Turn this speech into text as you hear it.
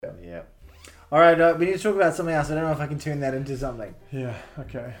All right, we need to talk about something else. I don't know if I can turn that into something. Yeah,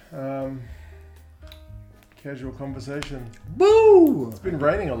 okay. Casual conversation. Woo! It's been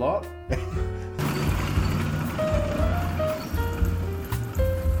raining a lot.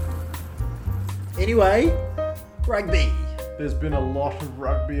 Anyway, rugby. There's been a lot of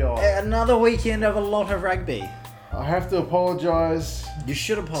rugby on. Another weekend of a lot of rugby. I have to apologise. You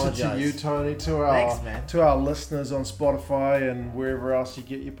should apologise. To you, Tony, Thanks, man. to our listeners on Spotify and wherever else you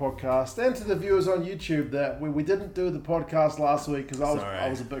get your podcast, and to the viewers on YouTube that we didn't do the podcast last week because I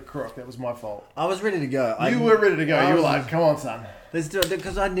was a bit crook. That was my fault. I was ready to go. You were ready to go. You were like, come on, son. Let's do it,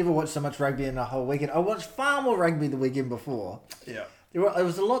 because I'd never watched so much rugby in a whole weekend. I watched far more rugby the weekend before. Yeah. There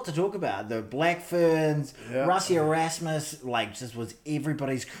was a lot to talk about. The Black Ferns, Rassie Erasmus, just was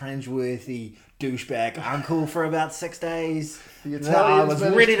everybody's cringeworthy douchebag uncle for about 6 days. The Italians was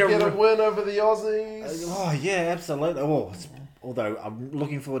ready to get a win over the Aussies. Oh yeah, absolutely. Although I'm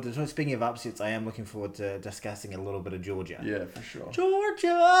looking forward to, speaking of upsets, I am looking forward to discussing a little bit of Georgia. Yeah, for sure.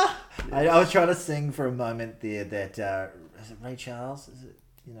 Georgia! Yeah. I was trying to sing for a moment there that, is it Ray Charles? Is it?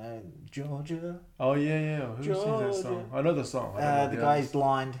 Georgia. Oh yeah. Who sings that song? I know the song. The guy's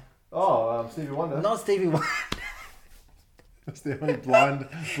blind. Oh, Stevie Wonder. Not Stevie Wonder. That's the only blind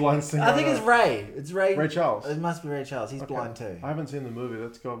singer. I think it's Ray. It's Ray. Ray Charles. It must be Ray Charles. He's blind too. I haven't seen the movie.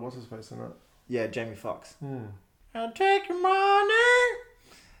 That's got what's his face in it. Yeah, Jamie Foxx. I'll take your money.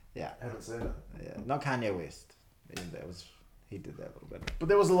 Yeah, I haven't seen it. Yeah, not Kanye West. He did that a little bit. But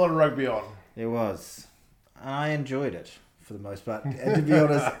there was a lot of rugby on. There was, and I enjoyed it. For the most part. And to be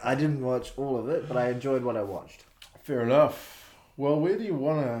honest, I didn't watch all of it, but I enjoyed what I watched. Fair enough. Well, where do you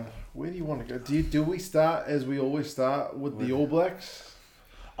want to go? Do we start as we always start with the All Blacks?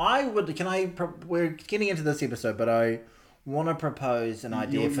 We're getting into this episode, but I want to propose an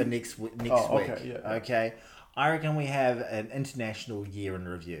idea for next week. Okay. I reckon we have an international year in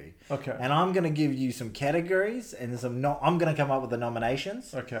review. Okay. And I'm going to give you some categories and I'm going to come up with the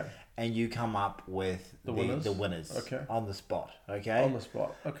nominations. Okay. And you come up with the winners. Okay. On the spot. Okay. On the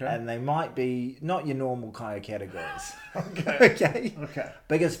spot. Okay. And they might be not your normal kind of categories. Okay. Okay.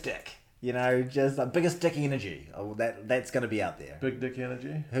 Biggest dick. Just like biggest dick energy. Oh, that's going to be out there. Big dick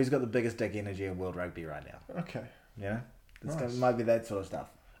energy. Who's got the biggest dick energy in world rugby right now? Okay. Yeah. Nice. Might be that sort of stuff.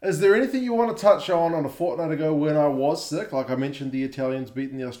 Is there anything you want to touch on a fortnight ago when I was sick? Like I mentioned, the Italians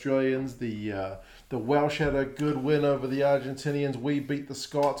beating the Australians. The Welsh had a good win over the Argentinians. We beat the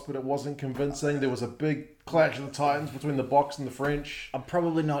Scots, but it wasn't convincing. There was a big clash of the Titans between the Box and the French. I'm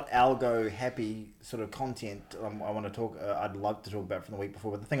probably not algo happy sort of content I want to talk. I'd love to talk about from the week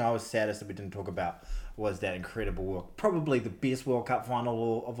before. But the thing I was saddest that we didn't talk about was that incredible probably the best World Cup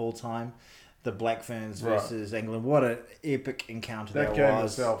final of all time. The Black Ferns versus England. What an epic encounter that was. That game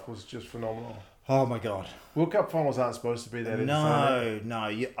itself was just phenomenal. Oh my God. World Cup finals aren't supposed to be that insane.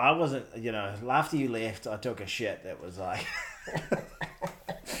 No. I wasn't, after you left, I took a shit that was like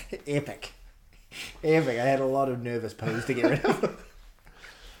epic. I had a lot of nervous poos to get rid of.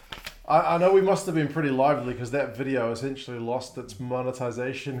 I know we must have been pretty lively because that video essentially lost its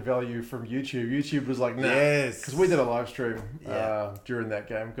monetization value from YouTube. YouTube was like, nah. Yes. Because we did a live stream during that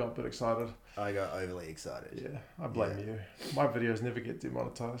game. Got a bit excited. I got overly excited. Yeah, I blame you. My videos never get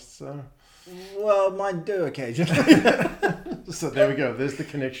demonetized, so... Well, mine do occasionally. So there we go. There's the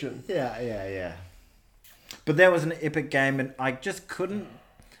connection. Yeah. But that was an epic game, and I just couldn't...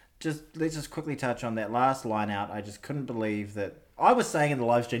 Let's just quickly touch on that last line out. I just couldn't believe that... I was saying in the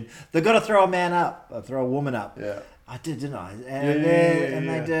live stream, they've got to throw a man up, throw a woman up. Yeah. I did, didn't I? And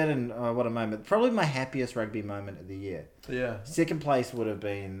they did, and what a moment. Probably my happiest rugby moment of the year. Yeah. Second place would have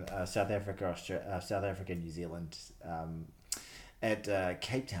been South Africa, New Zealand, at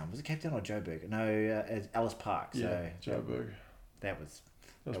Cape Town. Was it Cape Town or Joburg? No, at Ellis Park. So Joburg. That was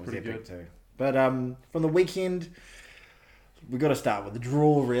pretty epic good too. But from the weekend... We've got to start with the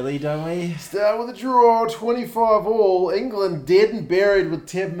draw, really, don't we? Start with the draw, 25-all. England dead and buried with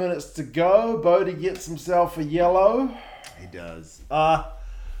 10 minutes to go. Bodie gets himself a yellow. He does.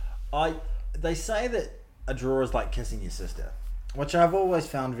 They say that a draw is like kissing your sister, which I've always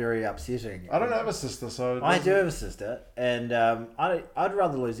found very upsetting. I don't have a sister, so... I do have a sister, and I'd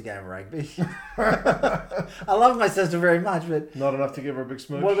rather lose a game of rugby. I love my sister very much, but... Not enough to give her a big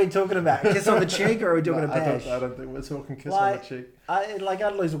smooch? What are we talking about? Kiss on the cheek, or are we talking about pash? I don't think we're talking kiss on the cheek.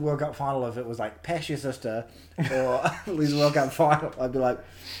 I'd lose a World Cup final if it was like pash your sister, or lose a World Cup final. I'd be like...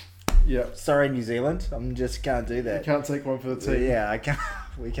 Yeah. Sorry, New Zealand. Just can't do that. You can't take one for the team. Yeah, I can't.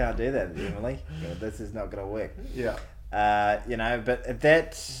 We can't do that, Emily. This is not going to work. Yeah. But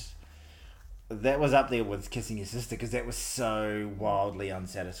that was up there with kissing your sister because that was so wildly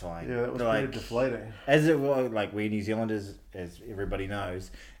unsatisfying. Yeah, that was pretty deflating. As it was, we're New Zealanders, as everybody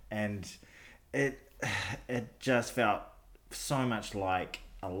knows, and it just felt so much like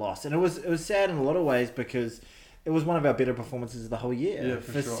a loss, and it was sad in a lot of ways because it was one of our better performances of the whole year. Yeah,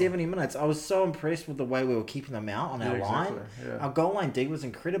 for sure. 70 minutes, I was so impressed with the way we were keeping them out on our line. Yeah. Our goal line D was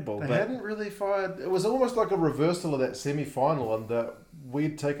incredible. They but hadn't really fired. It was almost like a reversal of that semi-final, and that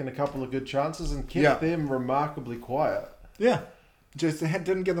we'd taken a couple of good chances and kept them remarkably quiet. Yeah, just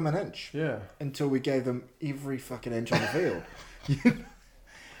didn't give them an inch. Yeah, Until we gave them every fucking inch on the field.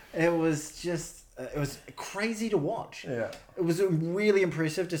 It was just, it was crazy to watch. Yeah, It was really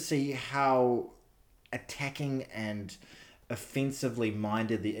impressive to see how attacking and offensively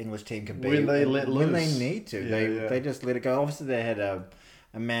minded the English team can be when they let loose, when they need to. Yeah, They just let it go. Obviously, they had a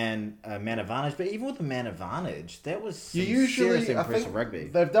man advantage, but even with the man advantage, that was some seriously impressive rugby.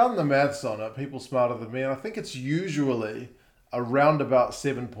 They've done the maths on it. People smarter than me, and I think it's usually around about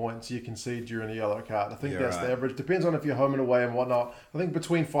 7 points you concede during a yellow card. I think that's the average. Depends on if you're home and away and whatnot. I think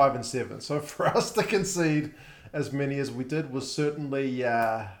between 5 and 7. So for us to concede as many as we did was certainly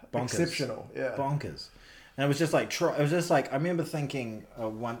exceptional. Yeah, bonkers. And it was just like I remember thinking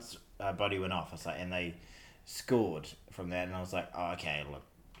once Bodie went off, I was like, and they scored from that, and I was like, oh, okay, look,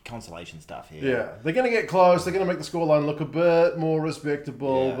 consolation stuff here. Yeah, they're going to get close. They're going to make the scoreline look a bit more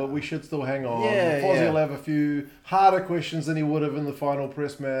respectable, but we should still hang on. Fozzie will have a few harder questions than he would have in the final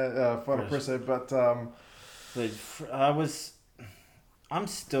presser, but I'm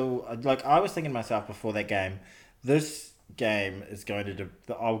still like, I was thinking to myself before that game, this game is going to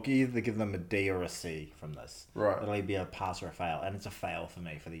I'll either give them a D or a C from this. Right. It'll either be a pass or a fail, and it's a fail for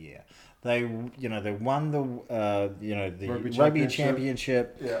me for the year. They won the rugby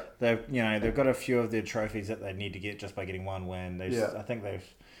championship. Yeah. They've got a few of their trophies that they need to get just by getting one win. I think they've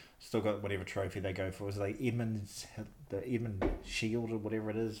still got whatever trophy they go for. Was it like the Edmund Shield or whatever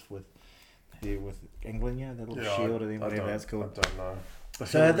it is with England? Yeah, that little shield or whatever that's called. I don't know.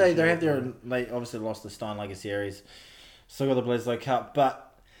 So they obviously lost the Steinlager series. Still got the Bledisloe Cup,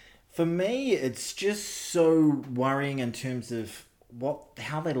 but for me, it's just so worrying in terms of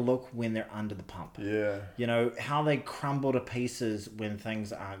how they look when they're under the pump. Yeah. How they crumble to pieces when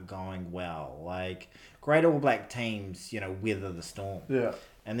things aren't going well. Like, great All Black teams, weather the storm. Yeah.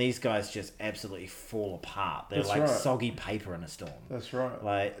 And these guys just absolutely fall apart. They're soggy paper in a storm. That's right.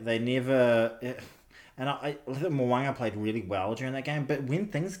 Like, they never... And I think Mo'unga played really well during that game, but when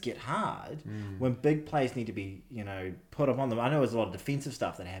things get hard, when big plays need to be, put up on them, I know there's a lot of defensive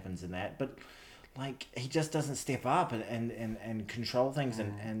stuff that happens in that, but like, he just doesn't step up and control things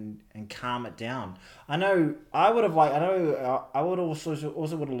and calm it down. I would also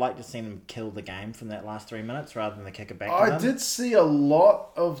would have liked to see them kill the game from that last 3 minutes rather than the kick it back to them. I did see a lot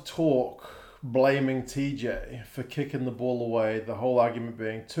of talk blaming TJ for kicking the ball away, the whole argument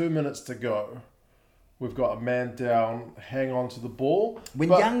being 2 minutes to go. We've got a man down, hang on to the ball. When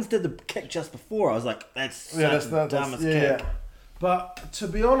Youngs did the kick just before, I was like, that's the dumbest kick. Yeah. But to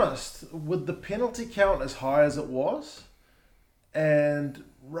be honest, with the penalty count as high as it was, and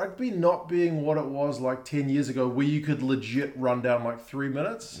rugby not being what it was like 10 years ago, where you could legit run down like 3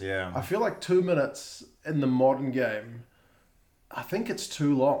 minutes, I feel like 2 minutes in the modern game, I think it's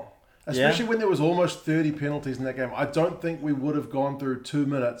too long. Especially when there was almost 30 penalties in that game. I don't think we would have gone through 2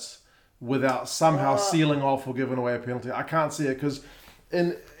 minutes without somehow sealing off or giving away a penalty. I can't see it because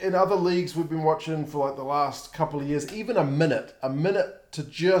in other leagues we've been watching for like the last couple of years, even a minute to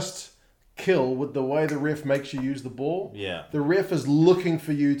just kill with the way the ref makes you use the ball. Yeah. The ref is looking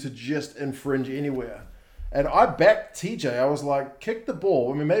for you to just infringe anywhere. And I backed TJ. I was like, kick the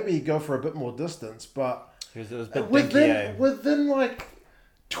ball. I mean, maybe he'd go for a bit more distance, but it was a bit within like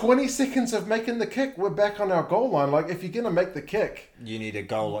 20 seconds of making the kick, we're back on our goal line. Like, if you're going to make the kick, you need a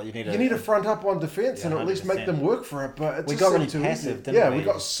goal. You need to front up on defence and at least make them work for it. But we got really passive, didn't we? We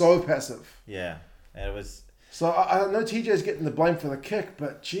got so passive. Yeah, and it was. So I know TJ's getting the blame for the kick,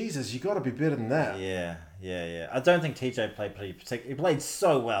 but Jesus, you got to be better than that. Yeah. I don't think TJ played pretty particular. He played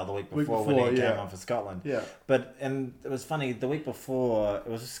so well the week before when he came on for Scotland. Yeah. And it was funny, the week before, it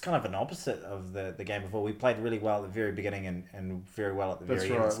was just kind of an opposite of the game before. We played really well at the very beginning and very well at the very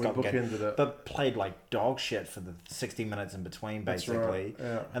end of the Scotland game. It. But played like dog shit for the 60 minutes in between, basically. That's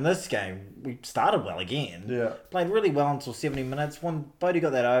right. Yeah. And this game, we started well again. Yeah. Played really well until 70 minutes. When Bodie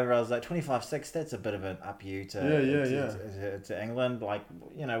got that over, I was like, 25-6, that's a bit of an up you to England. Like,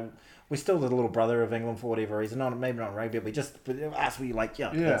 we're still the little brother of England for whatever reason. Maybe not rugby, but us, we like,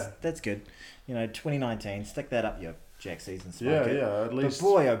 that's good. 2019, stick that up your Jaxies and smoke it. Yeah, at least. But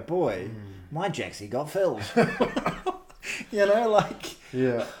boy, oh boy, my Jaxie got filled.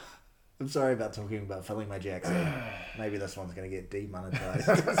 Yeah. I'm sorry about talking about filling my Jaxie. Maybe this one's going to get demonetized.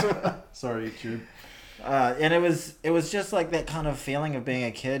 Sorry, YouTube. And it was just like that kind of feeling of being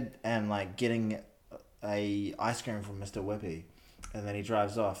a kid and like getting a ice cream from Mr. Whippy, and then he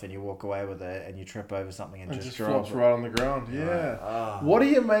drives off and you walk away with it and you trip over something and just flops right on the ground. Yeah. What do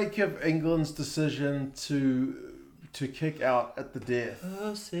you make of England's decision to kick out at the death?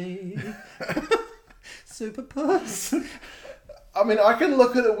 Pussy. Super puss. I mean, I can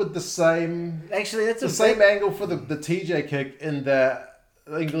look at it with the same... Actually, that's the same angle for the TJ kick, in that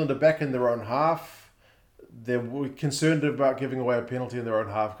England are back in their own half. They're concerned about giving away a penalty in their own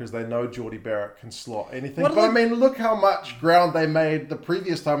half because they know Geordie Barrett can slot anything. But I mean, look how much ground they made the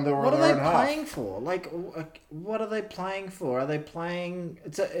previous time they were in their own half. What are they playing for? Like, what are they playing for? Are they playing...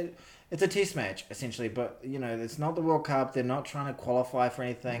 It's a test match, essentially, but, you know, it's not the World Cup. They're not trying to qualify for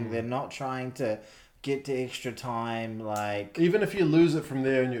anything. They're not trying to get to extra time, like... Even if you lose it from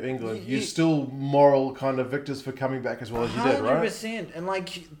there and you're England, you're still moral kind of victors for coming back as well as you did, right? 100%. And,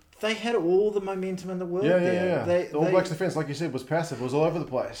 like, they had all the momentum in the world there. The All Blacks defence, like you said, was passive. It was all over the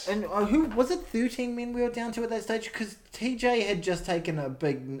place. And who was it 13 men we were down to at that stage? Because TJ had just taken a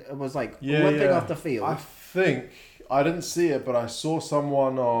big... It was, like, whipping off the field. I think... I didn't see it, but I saw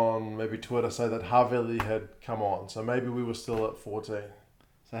someone on maybe Twitter say that Havili had come on. So maybe we were still at 14.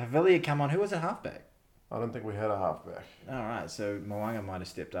 So Havili had come on. Who was at halfback? I don't think we had a halfback. All right, so Mo'unga might have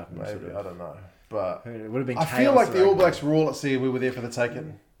stepped up. And maybe, I don't know. But it would have been. I feel like the All Blacks were all at sea and we were there for the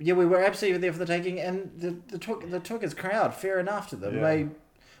taking. Yeah, we were absolutely there for the taking, and the Tookers crowd, fair enough to them. Yeah.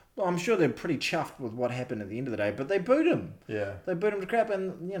 Well, I'm sure they're pretty chuffed with what happened at the end of the day, but they booed him. Yeah. They booed him to crap,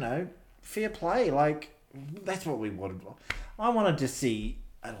 and, you know, fair play. Like, that's what we wanted. I wanted to see...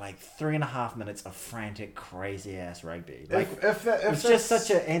 like 3.5 minutes of frantic, crazy ass rugby. Like, if it's just such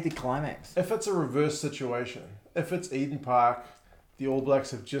an anticlimax. If it's a reverse situation, if it's Eden Park, the All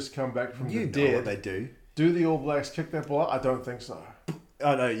Blacks have just come back from the dead. What they do? Do the All Blacks kick that ball out? I don't think so.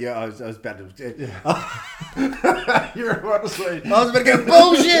 Oh no, yeah, I was about to. Yeah. You're about to say. I was about to go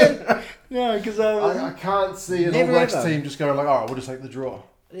bullshit. No, because I can't see an All Blacks team just going like, all right, we'll just take the draw.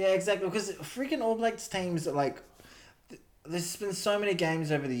 Yeah, exactly. Because freaking All Blacks teams are like. There's been so many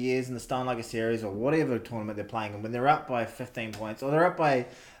games over the years in the Steinlager series or whatever tournament they're playing, and when they're up by 15 points or they're up by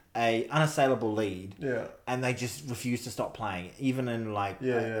a unassailable lead, and they just refuse to stop playing, even in like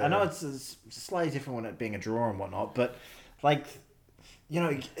I know it's slightly different when it being a draw and whatnot, but like, you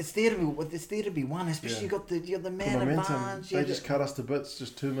know, it's there to be won, especially you got the man advantage. They just cut us to bits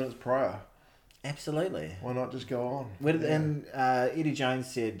just 2 minutes prior. Absolutely. Why not just go on? And Eddie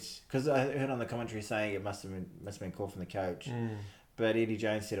Jones said, because I heard on the commentary saying it must have been called from the coach, but Eddie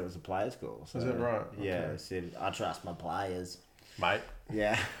Jones said it was a players' call. So, is that right? Yeah, okay. Said I trust my players, mate.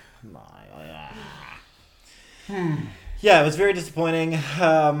 Yeah, yeah, it was very disappointing.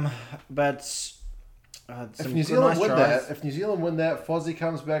 But if New Zealand win that, Fozzie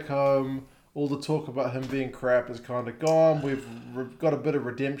comes back home. All the talk about him being crap is kind of gone. We've got a bit of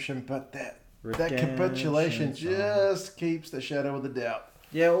redemption, but that capitulation just keeps the shadow of the doubt.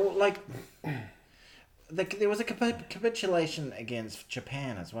 Yeah, well, like there was a capitulation against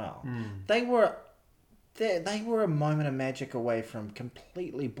Japan as well. They were a moment of magic away from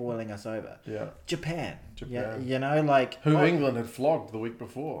completely boiling us over. Yeah, Japan. Yeah, you know, like who England had flogged the week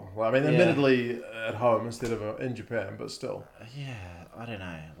before. Well, I mean, admittedly at home instead of in Japan, but still. Yeah, I don't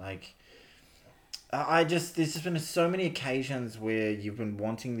know, like. There's just been so many occasions where you've been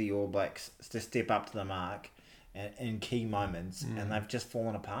wanting the All Blacks to step up to the mark in key moments, and they've just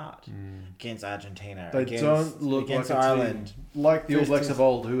fallen apart against Argentina. They don't look against like Ireland, a team like the All Blacks of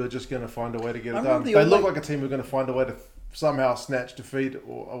old, who are just going to find a way to get it done. They look like a team who are going to find a way to somehow snatch defeat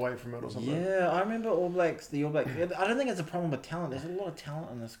or away from it or something. Yeah, I remember the All Blacks. I don't think it's a problem with talent. There's a lot of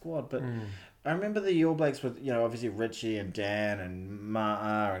talent in the squad, but. I remember the All Blacks with, you know, obviously Richie and Dan and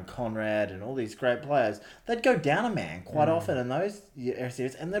Ma'a and Conrad and all these great players. They'd go down a man quite often in those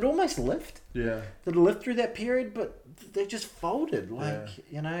series, and they'd almost lift. Yeah. They'd lift through that period, but they just folded,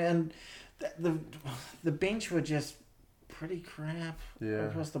 you know, and the bench were just pretty crap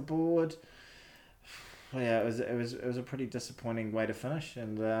across the board. Yeah, it was a pretty disappointing way to finish,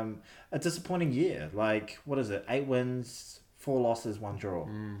 and a disappointing year. Like, what is it? 8 wins. 4 losses, 1 draw.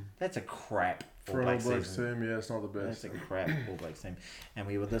 That's a crap for an All Blacks team. Yeah, it's not the best. That's a crap All Blacks team, and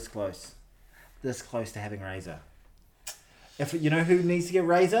we were this close to having Razor. If you know who needs to get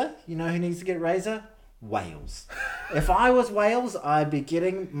Razor, Wales. If I was Wales, I'd be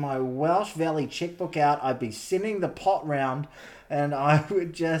getting my Welsh Valley checkbook out. I'd be sending the pot round, and I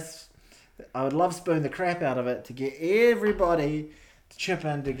would love spoon the crap out of it to get everybody chip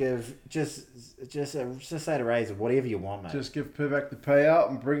in to give just say to Razor whatever you want, mate. Just give Pivac the payout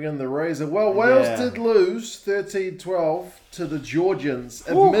and bring in the Razor. Well, Wales did lose 13-12 to the Georgians.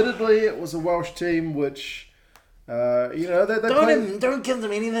 Ooh. Admittedly, it was a Welsh team which, they don't give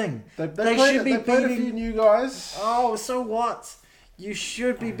them anything. They played a few new guys. Oh, so what? You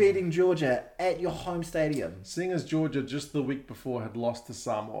should be beating Georgia at your home stadium. Seeing as Georgia just the week before had lost to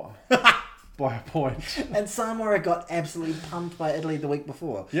Samoa. By a point. And Samoa got absolutely pumped by Italy the week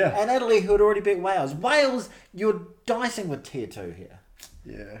before. Yeah. And Italy, who had already beat Wales. Wales, you're dicing with tier 2 here.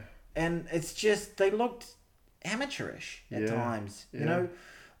 Yeah. And it's just, they looked amateurish at times. Yeah. You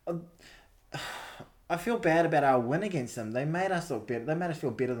know, I feel bad about our win against them. They made us look better. They made us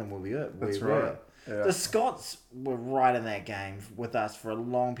feel better than we were. That's right. Yeah. The Scots were right in that game with us for a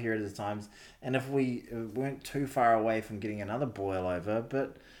long period of times. And if we weren't too far away from getting another boil over,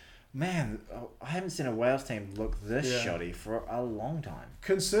 but... Man, I haven't seen a Wales team look this shoddy for a long time.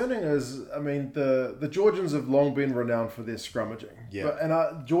 Concerning is, I mean, the Georgians have long been renowned for their scrummaging.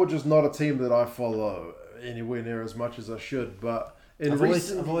 Yeah. Georgia's not a team that I follow anywhere near as much as I should, but... I've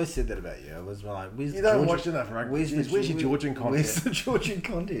always said that about you. I was like, you don't watch enough rugby. Where's your Georgian content? Where's the Georgian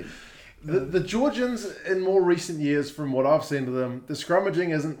content? The Georgians, in more recent years, from what I've seen to them, the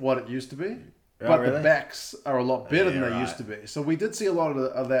scrummaging isn't what it used to be. But really? The backs are a lot better than they used to be. So we did see a lot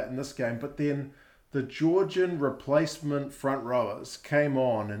of that in this game. But then the Georgian replacement front rowers came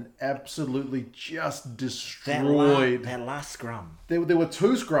on and absolutely just destroyed. That last scrum. There were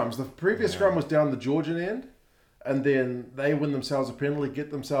two scrums. The previous scrum was down the Georgian end. And then they win themselves a penalty, get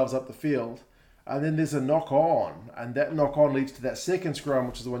themselves up the field. And then there's a knock-on. And that knock-on leads to that second scrum,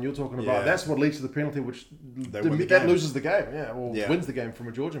 which is the one you're talking about. That's what leads to the penalty, which that loses the game. Wins the game from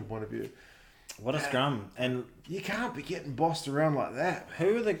a Georgian point of view. What a scrum. And you can't be getting bossed around like that.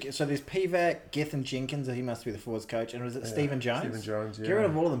 Who are so there's Pivac, Gethin Jenkins, he must be the forwards coach, and was it Stephen Jones? Stephen Jones, yeah. Get rid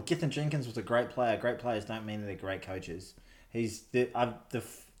of all of them. Gethin Jenkins was a great player. Great players don't mean they're great coaches.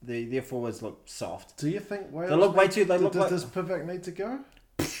 Their forwards look soft. Do you think Wales... They look way too... Does Pivac need to go?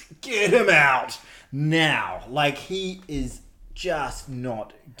 Get him out now. Like, he is just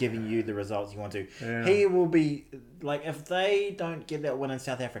not giving you the results you want to. Yeah. He will be... Like, if they don't get that win in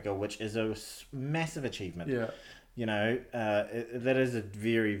South Africa, which is a massive achievement, you know, that is a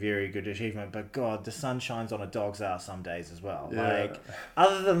very, very good achievement. But, God, the sun shines on a dog's ass some days as well. Yeah. Like,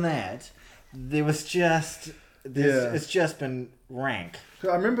 other than that, there was just... It's just been rank.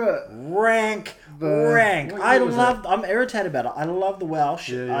 I remember... Rank. I'm irritated about it. I love the Welsh.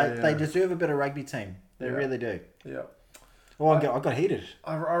 They deserve a better rugby team. They really do. Yeah. Oh, I got heated.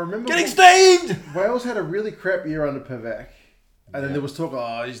 I remember... Getting steamed! Wales had a really crap year under Pivac. And then there was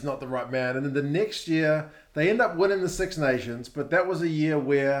talk, he's not the right man. And then the next year, they end up winning the Six Nations. But that was a year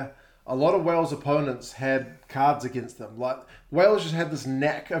where a lot of Wales opponents had cards against them. Like, Wales just had this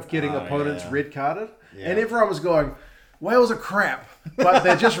knack of getting opponents red-carded. Yeah. And everyone was going, Wales are crap. But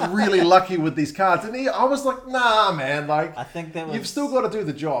they're just really lucky with these cards. And I was like, nah, man. Like, I think that you've still got to do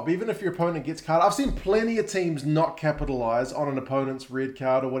the job, even if your opponent gets carded. I've seen plenty of teams not capitalise on an opponent's red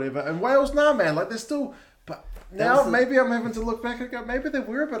card or whatever. And Wales, nah, man. Like, they're still... But now maybe I'm having to look back and go, maybe they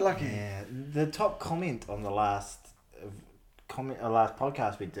were a bit lucky. Yeah. The top comment on the last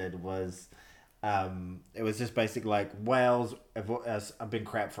podcast we did was... it was just basically like Wales have been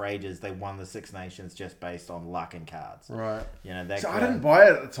crap for ages. They won the Six Nations just based on luck and cards. Right. You know, I didn't buy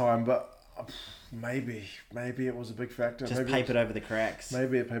it at the time, but maybe it was a big factor. Just papered over the cracks.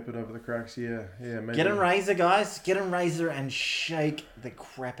 Maybe it papered over the cracks. Yeah. Maybe. Get in Razor, guys. Get in Razor and shake the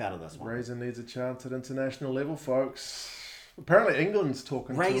crap out of this one. Razor needs a chance at international level, folks. Apparently England's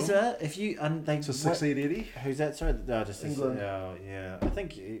talking Razor, to him. if you to succeed Eddie. Who's that? Sorry, just England. Yeah. I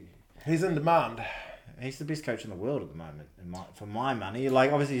think. He's in demand. He's the best coach in the world at the moment, for my money.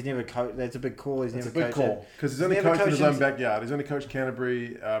 Like, obviously, he's never coached. That's a big call. He's never coached. It's a big call. Because he's only coached in his own backyard. He's only coached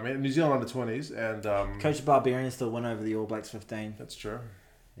Canterbury, New Zealand under-20s. And coached Barbarians still win over the All Blacks 15. That's true.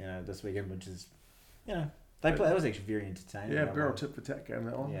 You know, this weekend, which is, you know, they play. That was actually very entertaining. Yeah, barrel tip for tat game,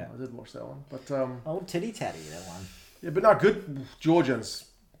 that one. Yeah. I did watch that one. But old titty tatty, that one. Yeah, but no, good Georgians,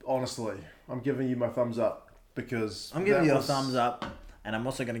 honestly. I'm giving you my thumbs up because... I'm giving you a thumbs up. And I'm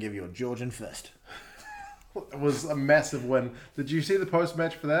also going to give you a Georgian fist. It was a massive win. Did you see the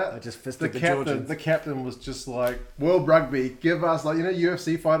post-match for that? I just fisted the Georgians. The captain was just like, World Rugby, give us, like, you know,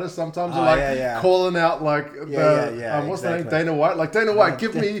 UFC fighters sometimes are calling out, like, what's the name? Dana White? Like, Dana White,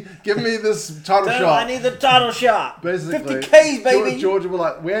 give me this title shot. I need the title shot. Basically. 50 Ks, baby. Georgia were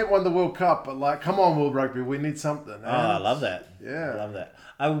like, we ain't won the World Cup, but, like, come on, World Rugby, we need something. Oh, I love that. Yeah. I love that.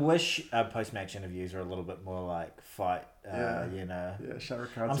 I wish our post-match interviews were a little bit more like fight you know. Yeah, Shah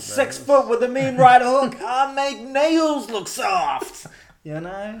Rukh Khan's I'm a 6 man. foot with a mean right hook. I make nails look soft. You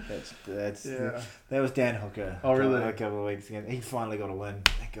know, that was Dan Hooker. Oh, really? A couple of weeks ago. He finally got a win.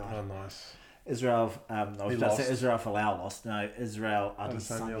 Thank God. Oh, nice. Israel, I was about to say Israel Folau lost. No, Israel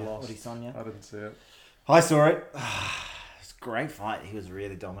Adesanya lost. Adesanya. I didn't see it. I saw it. It's a great fight. He was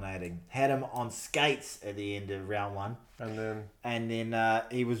really dominating. Had him on skates at the end of round 1. And then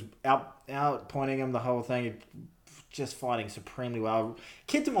he was out pointing him the whole thing. Just fighting supremely well.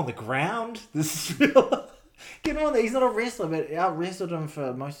 Kept him on the ground. This is real. Get him on there. He's not a wrestler, but out wrestled him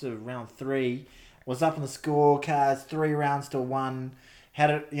for most of round 3. Was up in the scorecards, 3 rounds to 1. Had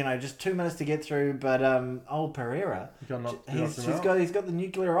it, just 2 minutes to get through, but old Pereira, he's got the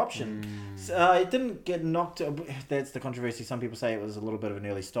nuclear option. So, it didn't get knocked. That's the controversy. Some people say it was a little bit of an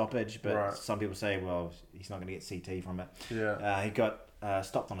early stoppage, but some people say, well, he's not going to get CT from it. Yeah, he got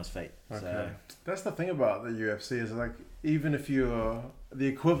stopped on his feet. Okay. So that's the thing about the UFC is like even if you're the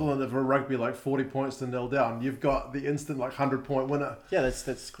equivalent of a rugby like 40 points to 0 down, you've got the instant like 100-point winner. Yeah,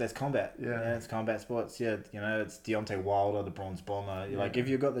 that's combat. Yeah, it's combat sports. Yeah, it's Deontay Wilder, the Bronze Bomber. Like if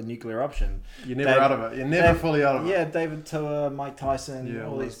you've got the nuclear option, you're never out of it. You're never fully out of it. Yeah, David Tua, Mike Tyson,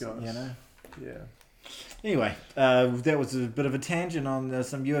 all these guys. Yeah. Anyway, that was a bit of a tangent on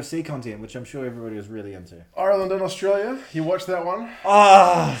some UFC content, which I'm sure everybody was really into. Ireland and Australia. You watched that one?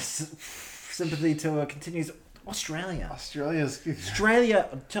 Sympathy Tour continues. Australia. I'll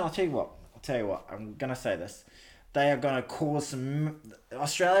tell you what. I'm going to say this. They are going to cause some...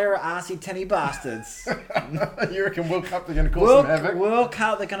 Australia are arsey tinny bastards. You reckon World Cup they're going to cause some havoc? World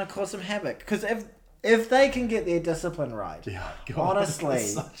Cup they're going to cause some havoc. Because if they can get their discipline right, honestly,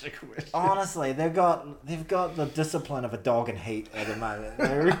 such a question. Honestly, they've got the discipline of a dog in heat at the moment.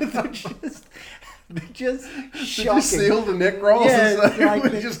 They're just shocking. Did you see all the neck rolls? Yeah,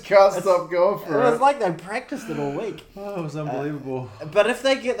 they just can't stop going for it. It was like they practiced it all week. Oh, it was unbelievable. But if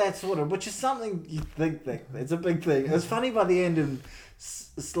they get that sorted, which is something you think it's a big thing. It was funny by the end, and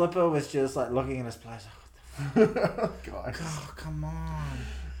Slipper was just like looking in his place. Guys. Oh, come on.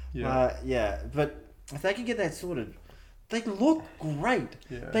 Yeah. But if they can get that sorted, they look great.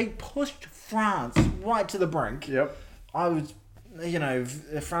 Yeah. They pushed France right to the brink. Yep.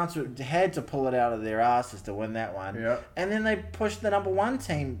 France had to pull it out of their asses to win that one. Yep. And then they pushed the number 1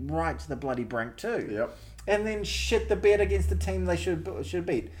 team right to the bloody brink too. Yep. And then shit the bed against the team they should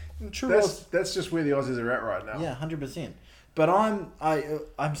beat. That's just where the Aussies are at right now. Yeah, 100%. But I'm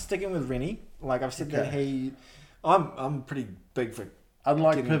sticking with Rennie. Like I've said that I'm pretty big for.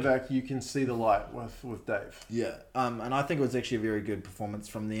 Unlike Pivac, you can see the light with Dave. Yeah. And I think it was actually a very good performance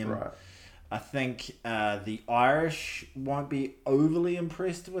from them. Right. I think the Irish won't be overly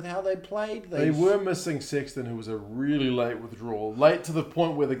impressed with how they played. They were missing Sexton, who was a really late withdrawal. Late to the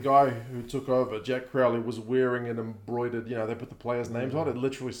point where the guy who took over, Jack Crowley, was wearing an embroidered, they put the players' names on it. It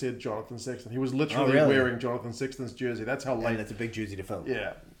literally said Jonathan Sexton. He was literally wearing Jonathan Sexton's jersey. That's how late. And that's a big jersey to fill.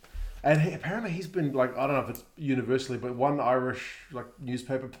 Yeah. And apparently he's been I don't know if it's universally, but one Irish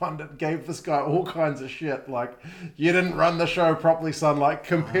newspaper pundit gave this guy all kinds of shit. Like, you didn't run the show properly, son. Like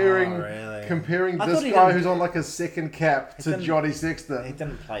comparing this guy who's on his second cap to Johnny Sexton. He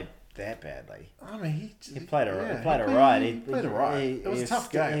didn't play that badly. I mean, he played it right. He played it right. It was a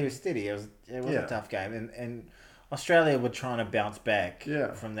tough game. He was steady. It was a tough game, and Australia were trying to bounce back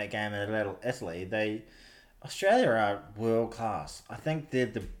from that game in Italy. Australia are world class. I think they're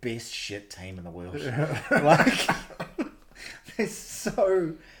the best shit team in the world. They're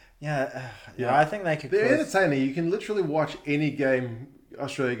so... I think they could... They're entertaining. You can literally watch any game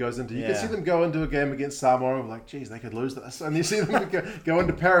Australia goes into. You can see them go into a game against Samoa like, geez, they could lose this. And you see them go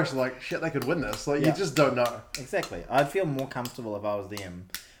into Paris like, shit, they could win this. You just don't know. Exactly. I'd feel more comfortable if I was them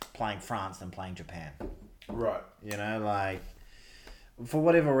playing France than playing Japan. Right. For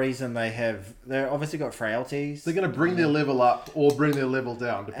whatever reason, they're obviously got frailties. They're going to bring their level up or bring their level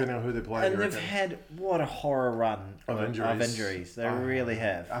down, depending on who they're playing. And they've had what a horror run of injuries. They really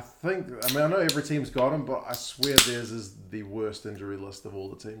have. I know every team's got them, but I swear theirs is the worst injury list of all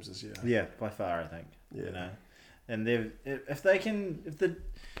the teams this year. Yeah, by far, I think. Yeah. And they're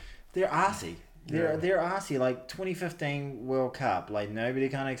arsey. They're arsey. 2015 World Cup. Nobody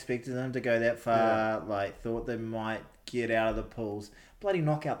kind of expected them to go that far. Yeah. Thought they might get out of the pools. Bloody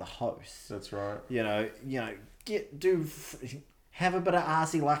knock out the hosts. That's right. Have a bit of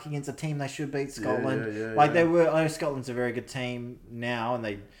arsey luck against a team they should beat, Scotland. They were. I know Scotland's a very good team now, and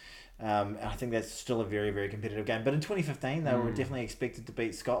they. I think that's still a very, very competitive game. But in 2015, they were definitely expected to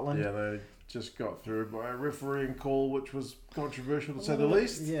beat Scotland. Yeah, they just got through by a refereeing call, which was controversial to say the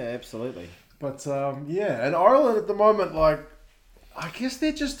least. Yeah, absolutely. But and Ireland at the moment, I guess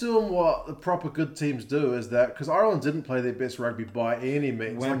they're just doing what the proper good teams do, is that because Ireland didn't play their best rugby by any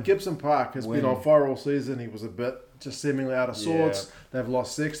means. Like Gibson Park has been on fire all season. He was a bit just seemingly out of sorts. Yeah. They've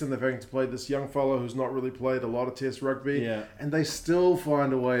lost Sexton. They're having to play this young fellow who's not really played a lot of Test rugby. Yeah. And they still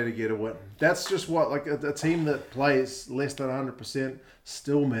find a way to get a win. That's just what, like a team that plays less than 100%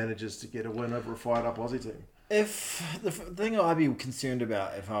 still manages to get a win over a fired up Aussie team. If the thing I'd be concerned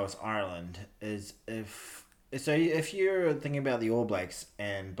about if I was Ireland is if you're thinking about the All Blacks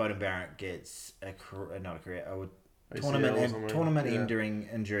and Bowden Barrett gets a tournament ending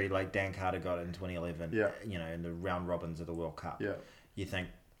injury like Dan Carter got in 2011, in the round robins of the World Cup, you think,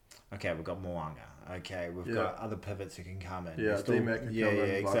 okay, we've got Moanga, okay, we've got other pivots who can come in, D-Mac can come in,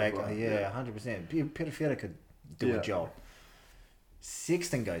 exactly, 100%. Peter Fitter could do a job.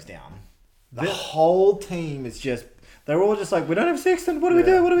 Sexton goes down. The whole team is just... They're all just like, we don't have Sexton. What do we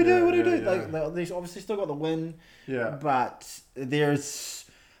do? What do we do? What do we do? Like, they obviously still got the win. Yeah. But it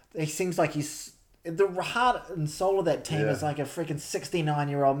seems like the heart and soul of that team is like a freaking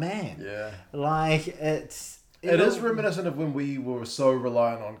 69-year-old man. Yeah. Like, It is reminiscent of when we were so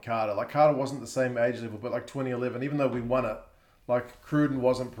reliant on Carter. Like, Carter wasn't the same age level, but like 2011, even though we won it, like, Cruden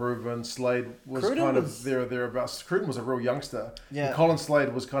wasn't proven. Slade was thereabouts. Cruden was a real youngster. Yeah. And Colin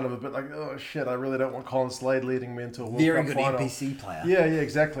Slade was kind of a bit like, oh, shit, I really don't want Colin Slade leading me into a World Cup final. Very good NPC player. Yeah,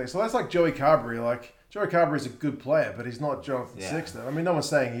 exactly. So that's like Joey Carberry. Like, Joey Carberry's a good player, but he's not Jonathan Sexton. I mean, no one's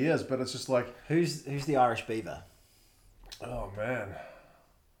saying he is, but it's just like... Who's the Irish Beaver? Oh, man.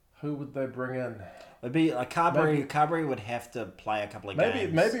 Who would they bring in? It'd be like Carberry. Carberry would have to play a couple of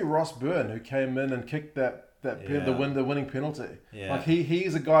games. Maybe Ross Byrne, who came in and kicked the winning penalty. Yeah. Like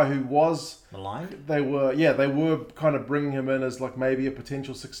he's a guy who was maligned. They were kind of bringing him in as like maybe a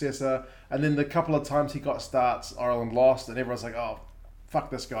potential successor. And then the couple of times he got starts, Ireland lost, and everyone's like, oh, fuck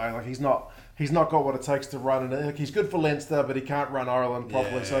this guy. Like he's not got what it takes to run. And like, he's good for Leinster, but he can't run Ireland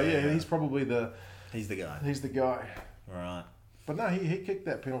properly. He's probably He's the guy. He's the guy. Right. But no, he kicked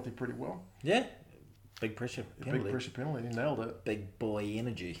that penalty pretty well. Yeah. Big pressure penalty. Big pressure penalty. He nailed it. Big boy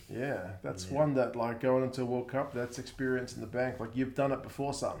energy. Yeah, that's one that, like, going into a World Cup, that's experience in the bank. Like, you've done it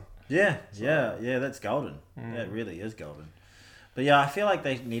before, son. Yeah, that's golden. Yeah, it really is golden. But yeah, I feel like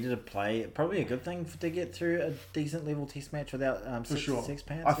they needed to play, probably a good thing to get through a decent level test match without six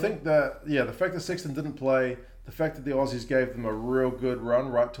pants. I think that, the fact that Sexton didn't play, the fact that the Aussies gave them a real good run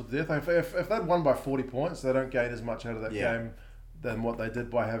right till death. If they'd won by 40 points, they don't gain as much out of that game than what they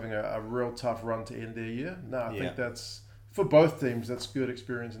did by having a real tough run to end their year. No, I think that's, for both teams, that's good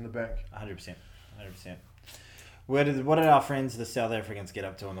experience in the bank. 100%. What did our friends, the South Africans, get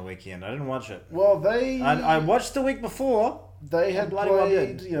up to on the weekend? I didn't watch it. Well, I watched the week before. They had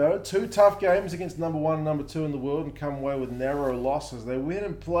played, two tough games against number 1 and number 2 in the world and come away with narrow losses. They went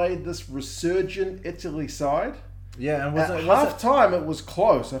and played this resurgent Italy side. Yeah, and at half-time, it was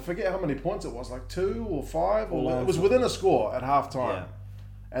close. I forget how many points it was, like 2 or 5. It was within a score at half-time.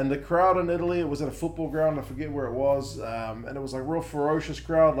 Yeah. And the crowd in Italy, it was at a football ground, I forget where it was, and it was like a real ferocious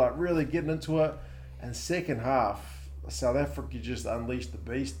crowd, like really getting into it. And second half, South Africa just unleashed the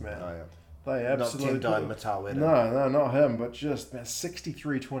beast, man. Oh, yeah. They absolutely... Not Tim Mataweda. No, not him, but just, man,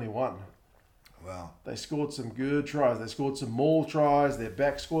 63-21. Wow. They scored some good tries. They scored some maul tries. Their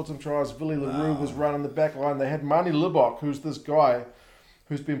back scored some tries. Willie LaRue was running the back line. They had Mani Libok, who's this guy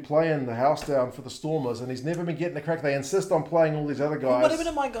who's been playing the house down for the Stormers, and he's never been getting a crack. They insist on playing all these other guys. What happened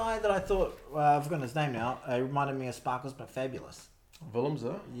to my guy that I thought, I've forgotten his name now, reminded me of Sparkles McFabulous? Willems,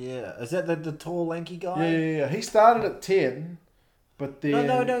 Yeah. Is that the tall, lanky guy? Yeah. He started at 10, but then...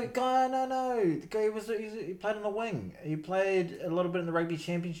 No. The guy, he played on the wing. He played a little bit in the Rugby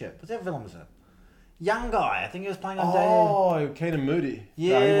Championship. Was that Willems? Young guy. I think he was playing on day. Oh, Keenan Moody.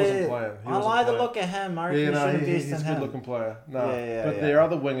 Yeah. No, he wasn't playing. I like the look at him. I reckon he should invest in him. He's a good-looking player. No, but their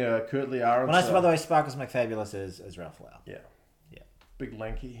other winger, Kurtley Aronson... Well, that's, by the way, Sparkles McFabulous is Ralph Lau. Yeah. Big,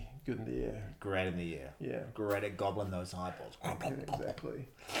 lanky, good in the air. Great in the air. Yeah. Great at gobbling those eyeballs. Exactly.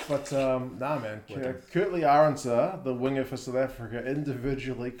 But, man. Kurtley Aronson, the winger for South Africa,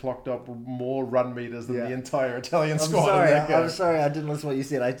 individually clocked up more run meters than the entire Italian squad. I'm sorry, I didn't listen to what you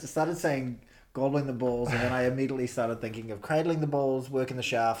said. I just started saying gobbling the balls, and then I immediately started thinking of cradling the balls, working the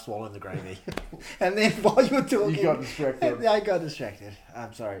shaft, swallowing the gravy. And then while you were talking... You got distracted. I got distracted.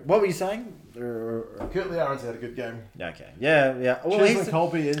 I'm sorry. What were you saying? Kurtley Aronson had a good game. Okay. Yeah. Well, Cheslin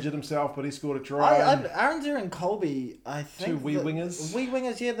Colby injured himself, but he scored a try. Aronson and Colby, I think... Two wee wingers. Wee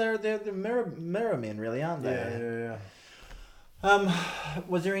wingers, yeah. They're the mirror men, really, aren't they? Yeah.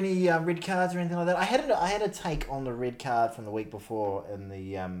 Was there any red cards or anything like that? I had a take on the red card from the week before in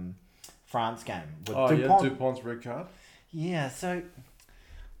the... France game. With Dupont's red card? Yeah, so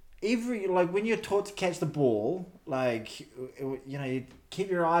like when you're taught to catch the ball, like, you know, you keep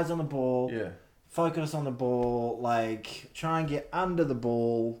your eyes on the ball, focus on the ball, like try and get under the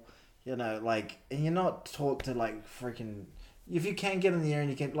ball, you know, like, and you're not taught to like freaking. If you can get in the air and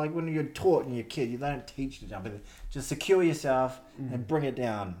you can, like when you're taught and you're a kid, you don't teach you to jump in. Just secure yourself and bring it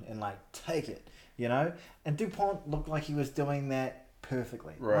down and like take it, you know. And Dupont looked like he was doing that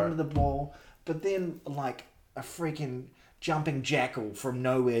perfectly under the ball, but then like a freaking jumping jackal from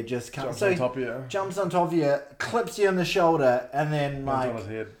nowhere just comes. Jumps on top of you, clips you in the shoulder, and then like. On his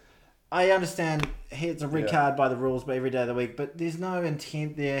head. I understand it's a red card by the rules, but every day of the week. But there's no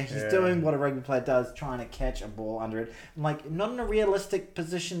intent there. He's doing what a rugby player does, trying to catch a ball under it. Like, not in a realistic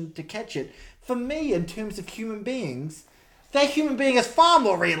position to catch it. For me, in terms of human beings, that human being is far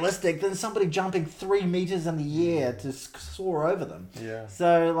more realistic than somebody jumping 3 meters in the air to soar over them. Yeah.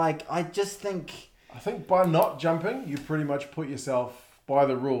 So, like, I just think... I think by not jumping, you pretty much put yourself, by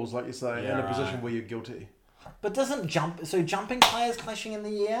the rules, like you say, in a position where you're guilty. But doesn't jumping players clashing in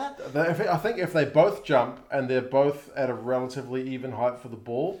the air? I think if they both jump and they're both at a relatively even height for the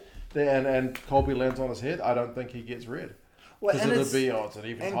ball, and Colby lands on his head, I don't think he gets red. Because it's an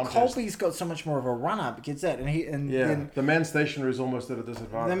even contest. Colby's got so much more of a run up, gets that, and the man stationary is almost at a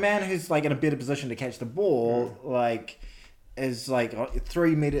disadvantage. The man who's like in a better position to catch the ball, is like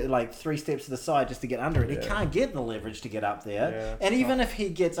 3 meters, like 3 steps to the side just to get under it. He can't get the leverage to get up there. And even if he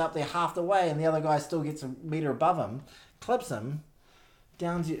gets up there half the way and the other guy still gets a meter above him, clips him,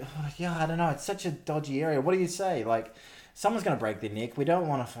 downs you. I don't know. It's such a dodgy area. What do you say? Like, someone's going to break their neck. We don't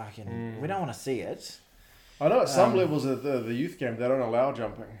want to we don't want to see it. I know at some levels of the youth game, they don't allow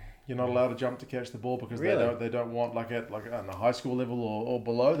jumping. You're not allowed to jump to catch the ball because they don't want on the high school level or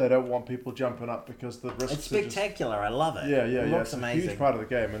below, they don't want people jumping up because the risk. It's spectacular. I love it. It looks amazing. It's a huge part of the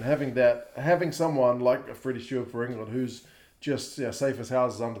game, and having someone like Freddie Stewart for England who's just safe as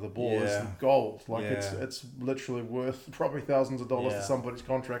houses under the ball is gold. It's literally worth probably thousands of dollars to somebody's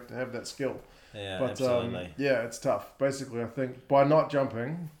contract to have that skill. Yeah, but absolutely. It's tough. Basically, I think by not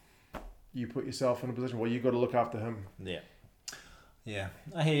jumping, you put yourself in a position where you got to look after him. Yeah. Yeah,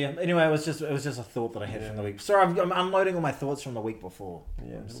 I hear you. Anyway, it was just a thought that I had from the week. Sorry, I'm unloading all my thoughts from the week before.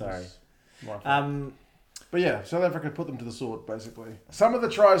 Yeah, I'm sorry. But South Africa put them to the sword, basically. Some of the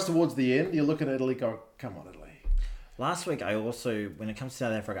tries towards the end, you're looking at Italy going, come on, Italy. Last week, I also, when it comes to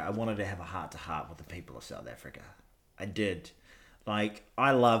South Africa, I wanted to have a heart-to-heart with the people of South Africa. I did. Like, I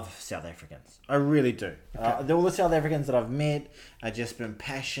love South Africans. I really do. Okay. All the South Africans that I've met have just been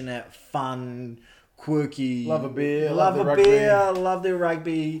passionate, fun, quirky, love a beer, love their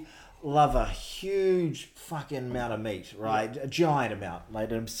rugby, love a huge fucking amount of meat, right? A giant amount, like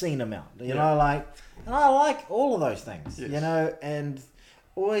an obscene amount, you know, like, and I like all of those things, you know, and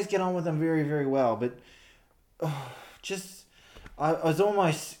always get on with them very, very well. But I was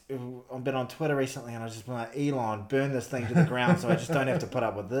almost, I've been on Twitter recently and I was just been like, Elon, burn this thing to the ground so I just don't have to put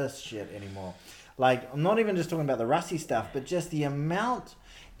up with this shit anymore. Like, I'm not even just talking about the Rassie stuff, but just the amount.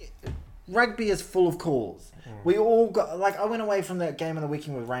 Rugby is full of calls. We all got, like, I went away from that game of the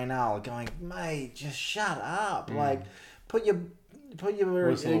weekend with Raynal going, mate, just shut up. Like, put your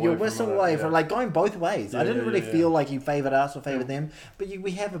whistle away from like going both ways. I didn't really feel like you favoured us or favoured them, but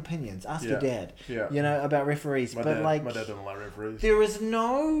we have opinions. Ask your dad, you know, about referees. My dad doesn't like referees. There is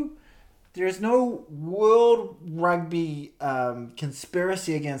no world rugby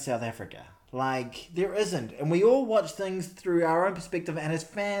conspiracy against South Africa. Like, there isn't. And we all watch things through our own perspective. And as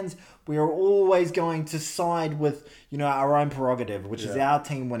fans, we are always going to side with, you know, our own prerogative, which is our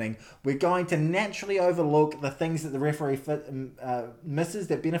team winning. We're going to naturally overlook the things that the referee misses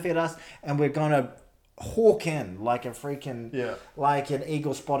that benefit us. And we're going to hawk in like a freaking, like an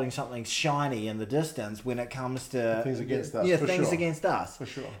eagle spotting something shiny in the distance when it comes to things against us. Against us. For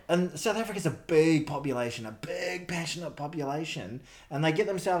sure. And South Africa's a big population, a big passionate population, and they get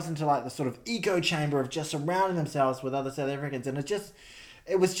themselves into like the sort of echo chamber of just surrounding themselves with other South Africans, and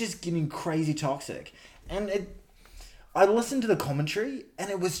it was just getting crazy toxic. And I listened to the commentary, and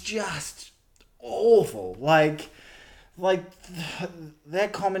it was just awful. Like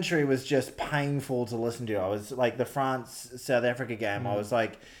that commentary was just painful to listen to. I was like the France-South Africa game. I was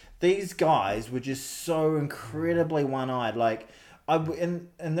like, these guys were just so incredibly one-eyed. Like,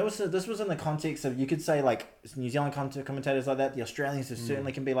 this was in the context of, you could say like New Zealand commentators like that. The Australians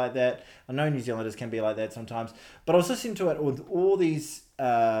certainly can be like that. I know New Zealanders can be like that sometimes. But I was listening to it with all these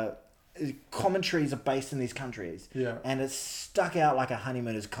commentaries are based in these countries, and it stuck out like a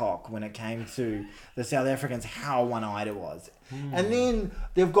honeymooner's cock when it came to the South Africans, how one-eyed it was. And then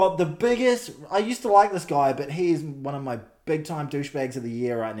they've got the biggest, I used to like this guy, but he is one of my big time douchebags of the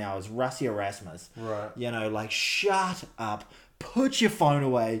year right now, is Rassie Erasmus. Right. You know, like, shut up, put your phone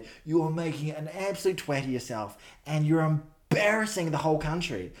away. You are making an absolute twat of yourself, and you're embarrassing the whole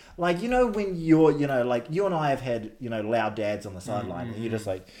country. Like, you know, when you're, you know, like you and I have had, you know, loud dads on the sideline, and you're just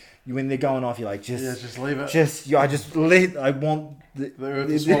like, when they're going off, you're like, just leave it. I want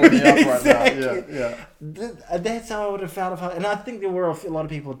the swallow me up right now. That's how I would have felt if and I think there were a lot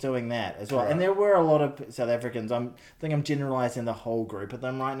of people doing that as well. Right. And there were a lot of South Africans. I think I'm generalising the whole group of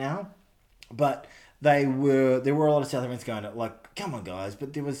them right now, but there were a lot of South Africans going like, come on guys,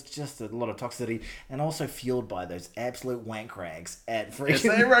 but there was just a lot of toxicity, and also fueled by those absolute wank rags at freaking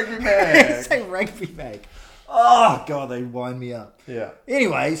say rugby mag. Say rugby mag. Oh god, they wind me up. Yeah.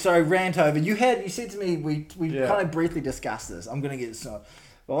 Anyway, so rant over. You said to me we kind of briefly discussed this. I'm gonna get so.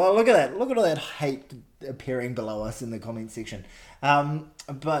 Well, look at that! Look at all that hate appearing below us in the comment section.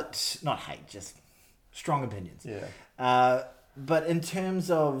 But not hate, just strong opinions. Yeah. But in terms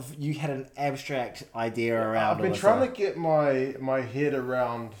of, you had an abstract idea around. I've been trying to get my head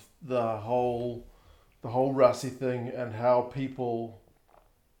around the whole Rassie thing, and how people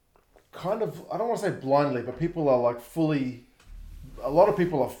kind of, I don't want to say blindly, but people are like a lot of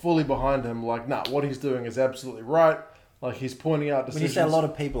people are fully behind him. Like, nah, what he's doing is absolutely right. Like, he's pointing out decisions. When you say a lot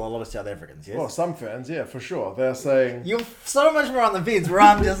of people, a lot of South Africans, yes? Well, some fans, yeah, for sure. They're saying... You're so much more on the fence, where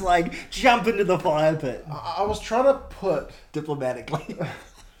I'm just like, jump into the fire pit. I was trying to put... Diplomatically.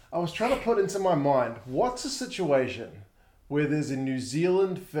 I was trying to put into my mind, what's a situation where there's a New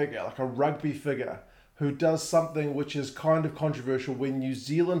Zealand figure, like a rugby figure, who does something which is kind of controversial, when New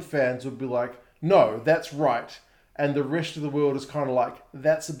Zealand fans would be like, no, that's right. And the rest of the world is kind of like,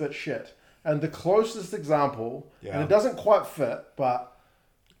 that's a bit shit. And the closest example, and it doesn't quite fit, but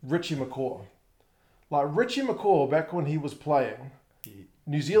Richie McCaw. Like, Richie McCaw, back when he was playing,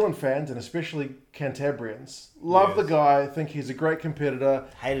 New Zealand fans, and especially Cantabrians, love the guy, think he's a great competitor,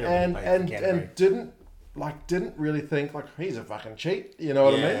 hated him and didn't really think, like, he's a fucking cheat, you know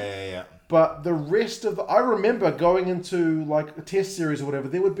what I mean? Yeah. But the rest of I remember going into like a test series or whatever,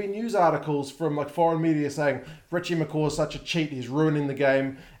 there would be news articles from like foreign media saying Richie McCaw is such a cheat, he's ruining the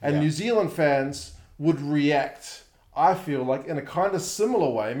game. And New Zealand fans would react, I feel like, in a kind of similar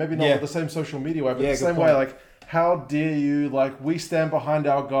way, maybe not with the same social media way, but the same way, like, how dare you, like, we stand behind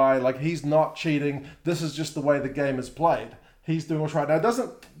our guy, like, he's not cheating, this is just the way the game is played. He's doing what's right. Now,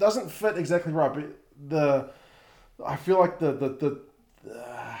 it doesn't fit exactly right, but I feel like the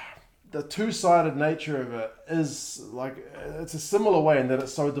two-sided nature of it is like, it's a similar way in that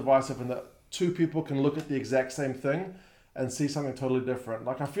it's so divisive, and that two people can look at the exact same thing and see something totally different.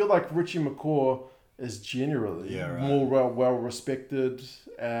 Like, I feel like Richie McCaw is generally more well respected,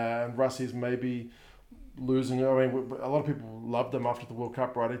 and Rassie's maybe losing. I mean, a lot of people loved him after the World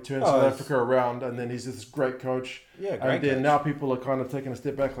Cup, right? He turned South Africa around, and then he's this great coach. Yeah, great. And then coach. Now people are kind of taking a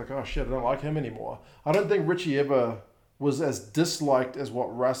step back, like, oh shit, I don't like him anymore. I don't think Richie ever was as disliked as what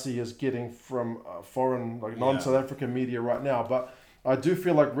Rassie is getting from foreign, like non-South African media right now. But I do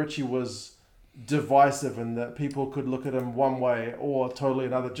feel like Richie was divisive, and that people could look at him one way or totally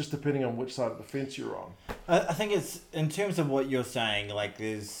another, just depending on which side of the fence you're on. I think it's, in terms of what you're saying, like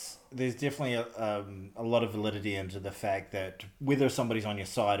there's definitely a lot of validity into the fact that whether somebody's on your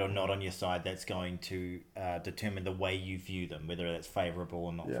side or not on your side, that's going to determine the way you view them, whether that's favourable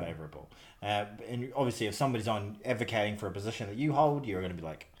or not favourable. And obviously, if somebody's advocating for a position that you hold, you're going to be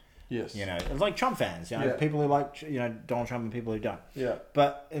like, yes, you know, it's like Trump fans, you know, people who like, you know, Donald Trump and people who don't. Yeah.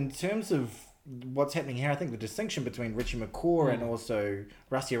 But in terms of what's happening here, I think the distinction between Richie McCaw and also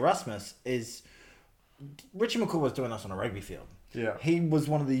Rassie Erasmus is Richie McCaw was doing this on a rugby field. Yeah. He was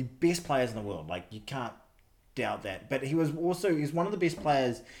one of the best players in the world. Like, you can't doubt that. But he's one of the best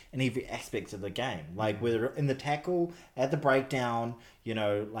players in every aspect of the game. Like, whether in the tackle, at the breakdown, you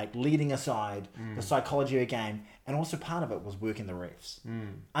know, like leading aside, the psychology of the game, and also part of it was working the refs.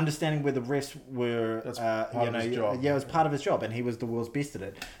 Understanding where the refs were, That's part of his job. Yeah, it was part of his job, and he was the world's best at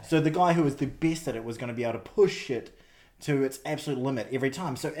it. So the guy who was the best at it was going to be able to push it to its absolute limit every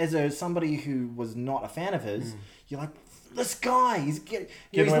time. So as somebody who was not a fan of his, you're like, this guy, he's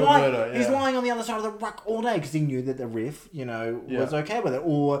lying on the other side of the ruck all day because he knew that the ref, you know, was okay with it,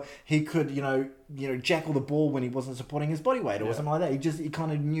 or he could, you know, jackal the ball when he wasn't supporting his body weight or something like that. He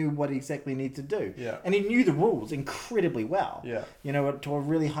kind of knew what he exactly needed to do, and he knew the rules incredibly well, you know, to a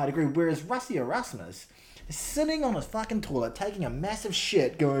really high degree. Whereas Rassie Erasmus is sitting on his fucking toilet taking a massive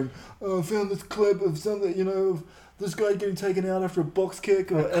shit, going, "Oh, I found this clip of something, you know, of this guy getting taken out after a box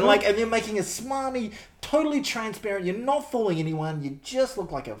kick," and you're making a smarmy, totally transparent, you're not fooling anyone, you just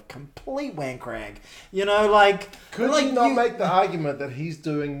look like a complete wank rag. You know, like... Could you not make the argument that he's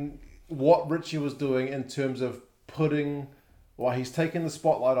doing what Richie was doing in terms of putting... Well, he's taken the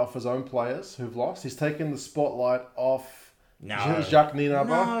spotlight off his own players who've lost. He's taken the spotlight off No. Jacques Nienaber.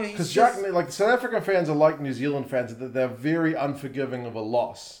 No, he's Because just- like South African fans are like New Zealand fans, that they're very unforgiving of a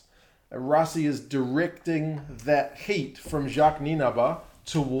loss. And Rassie is directing that heat from Jacques Nienaber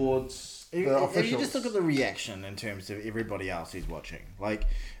towards the officials. If you just look at the reaction in terms of everybody else who's watching, like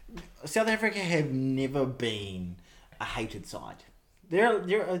South Africa have never been a hated side. They're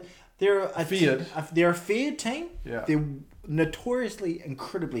a Feared. They're a feared team. Yeah. They're notoriously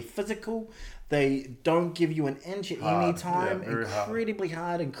incredibly physical. They don't give you an inch at any Hard. time. Yeah, very Incredibly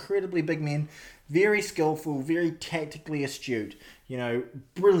hard, incredibly big men. Very skillful, very tactically astute. You know,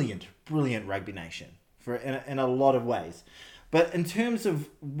 brilliant rugby nation in a lot of ways. But in terms of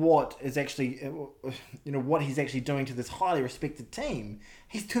what is actually, what he's actually doing to this highly respected team,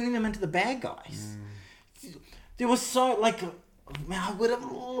 he's turning them into the bad guys. There was so, man, I would have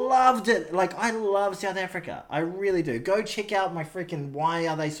loved it. Like, I love South Africa. I really do. Go check out my freaking Why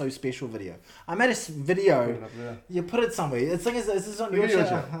Are They So Special video. I made a video. Put it up there. You put it somewhere. It's like, is this on Look your at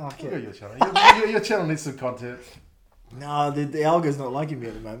channel? channel. Oh, okay. Look at your channel. Your channel needs some content. No, the algo's not liking me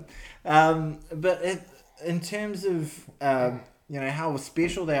at the moment. But in terms of how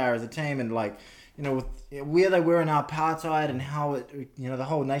special they are as a team, and with where they were in apartheid, and how the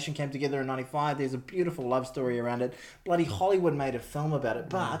whole nation came together in '95. There's a beautiful love story around it. Bloody Hollywood made a film about it,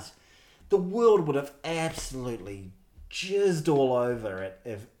 but the world would have absolutely jizzed all over it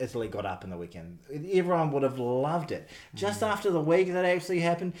if Italy got up in the weekend. Everyone would have loved it. Just after the week that actually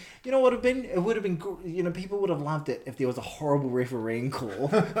happened, what would have been? It would have been, people would have loved it if there was a horrible refereeing call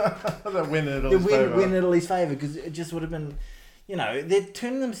That win Italy's favour. win Italy's favour, because it just would have been, they're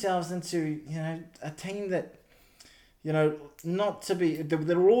turning themselves into, a team that, not to be, that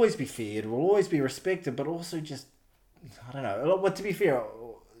will always be feared, will always be respected, but also just, I don't know. But to be fair,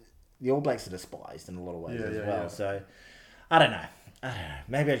 the All Blacks are despised in a lot of ways as well. Yeah. So, I don't know.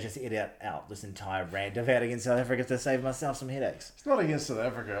 Maybe I just edit out this entire rant I've had against South Africa to save myself some headaches. It's not against South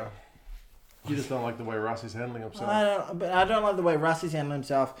Africa. You just don't like the way Rassie's handling himself. I don't like the way Rassie's handling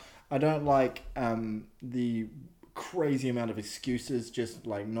himself. I don't like the crazy amount of excuses, just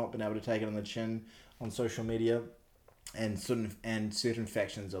not being able to take it on the chin on social media, and certain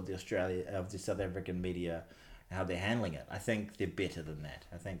factions of the South African media, how they're handling it. I think they're better than that.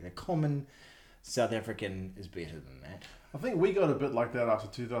 I think the common South African is better than that. I think we got a bit like that after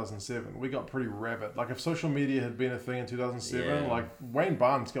 2007. We got pretty rabid. Like, if social media had been a thing in 2007, Yeah. Wayne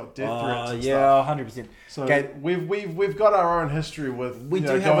Barnes got death threats and yeah, stuff. 100%. So Okay. we've got our own history with We do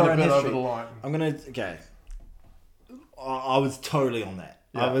have going our a own bit history. over the line. I was totally on that.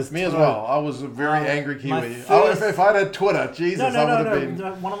 Yeah, I was me as well. I was a very angry my Kiwi. first- If I'd had Twitter, Jesus, I would have been.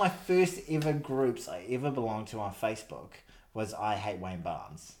 No. One of my first ever groups I ever belonged to on Facebook was I Hate Wayne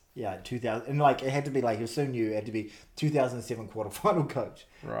Barnes. Yeah, 2000, and it had to be he was so new. It had to be 2007 quarterfinal coach.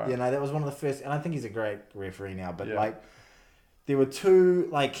 Right. That was one of the first, and I think he's a great referee now. But Yeah. there were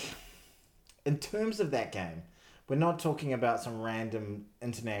two in terms of that game. We're not talking about some random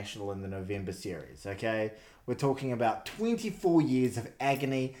international in the November series, okay? We're talking about 24 years of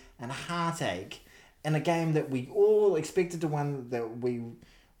agony and heartache in a game that we all expected to win, that we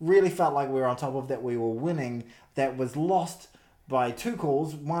really felt like we were on top of, that we were winning, that was lost by two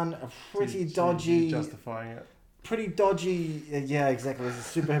calls. One, a pretty dodgy... Justifying it. Pretty dodgy... Yeah, exactly. It was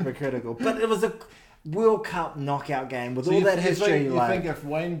super hypocritical. But it was a World Cup knockout game with all that history. You think if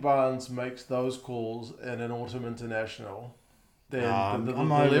Wayne Barnes makes those calls in an autumn international, then the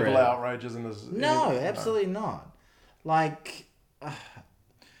I'm over level it. of outrage isn't as... No, absolutely not. I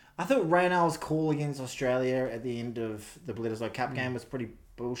thought Raynell's call against Australia at the end of the Bledisloe Cup game was pretty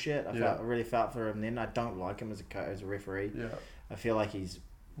bullshit. I really felt for him then. I don't like him as a referee. Yeah. I feel like he's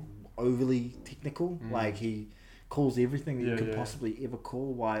overly technical. He calls everything that you could possibly ever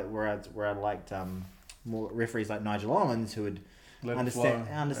call. Where I liked more referees like Nigel Owens, who would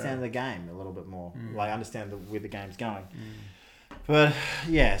understand the game a little bit more. Understand where the game's going. But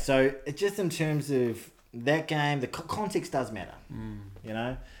yeah, so just in terms of that game, the context does matter.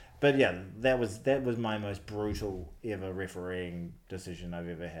 But yeah, that was my most brutal ever refereeing decision I've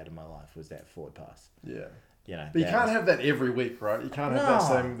ever had in my life, was that forward pass. Yeah. But you can't have that every week, right? You can't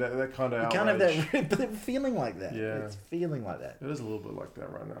have that kind of outrage. You can't have that, but it's feeling like that. Yeah. It's feeling like that. It is a little bit like that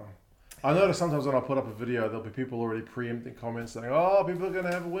right now. I notice sometimes when I put up a video, there'll be people already preempting comments saying, "Oh, people are going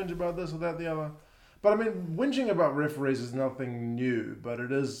to have a whinge about this or that, the other." But I mean, whinging about referees is nothing new, but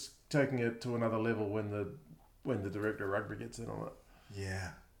it is taking it to another level when the director of rugby gets in on it. Yeah.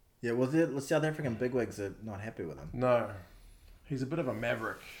 Yeah, well, the South African bigwigs are not happy with him. No. He's a bit of a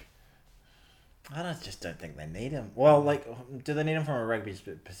maverick. Just don't think they need him. Well, do they need him from a rugby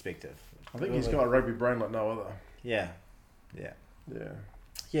perspective? I think he's got a rugby brain like no other. Yeah. Yeah. Yeah.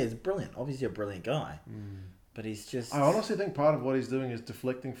 Yeah, he's brilliant. Obviously a brilliant guy. But he's just... I honestly think part of what he's doing is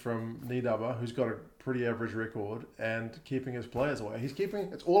deflecting from Nidaba, who's got a pretty average record, and keeping his players away.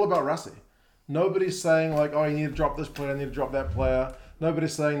 It's all about Rassie. Nobody's saying like, oh, you need to drop this player, you need to drop that player.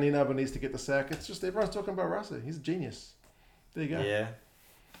 Nobody's saying Nidaba needs to get the sack. It's just everyone's talking about Rassie. He's a genius. There you go. Yeah.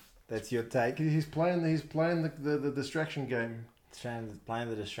 That's your take? He's playing the distraction game. Playing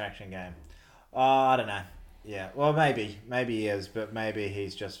the distraction game. Oh, I don't know. Yeah. Well, maybe he is, but maybe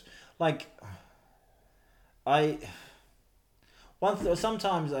he's just like...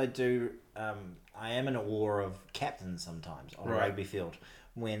 Sometimes I do. I am in awe of captains sometimes on a rugby field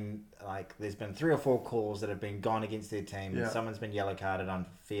when like there's been 3 or 4 calls that have been gone against their team and someone's been yellow carded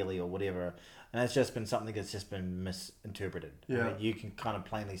unfairly or whatever, and it's just been something that's just been misinterpreted. Yeah. I mean, you can kind of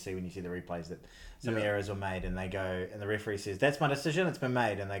plainly see when you see the replays that some errors were made, and they go, and the referee says, "That's my decision. It's been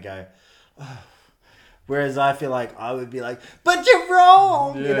made," and they go, "Oh." Whereas I feel like I would be like, but you're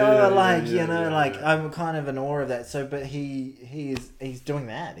wrong, I'm kind of in awe of that. So, but he's doing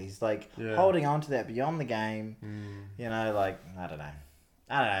that. He's like holding on to that beyond the game. I don't know.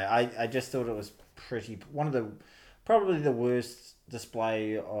 I just thought it was probably the worst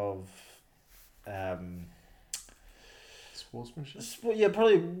display of sportsmanship.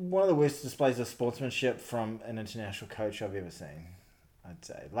 Probably one of the worst displays of sportsmanship from an international coach I've ever seen. I'd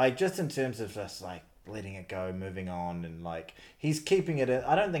say, like, just in terms of just like letting it go, moving on, and like he's keeping it.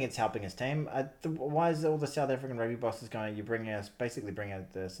 I don't think it's helping his team. Why is all the South African rugby bosses going? You bringing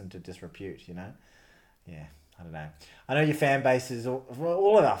this into disrepute, you know? Yeah, I don't know. I know your fan base is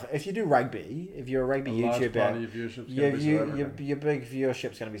all enough. If you do rugby, if you're a rugby YouTuber, your big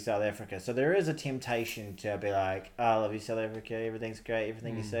viewership's going to be South Africa. So there is a temptation to be like, "Oh, I love you, South Africa. Everything's great.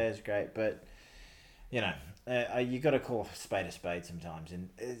 Everything you say is great," but you know. You got to call a spade sometimes, and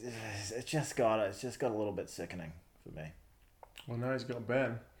it's just got a little bit sickening for me. Well, now he's got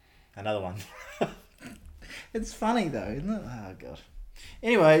banned. Another one. It's funny though, isn't it? Oh god.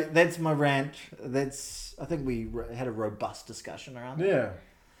 Anyway, that's my rant. I think we had a robust discussion around that.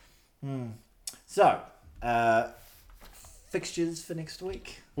 Yeah. So, fixtures for next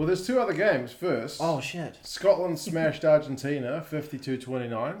week. Well, there's 2 other games first. Oh, shit. Scotland smashed Argentina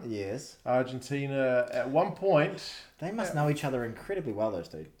 52-29. Yes. Argentina, at one point... They must know each other incredibly well, those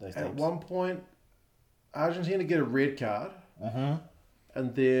teams. At one point, Argentina get a red card. Mm-hmm.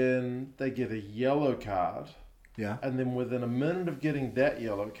 And then they get a yellow card. Yeah. And then within a minute of getting that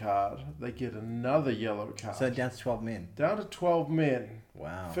yellow card, they get another yellow card. So down to 12 men. Down to 12 men.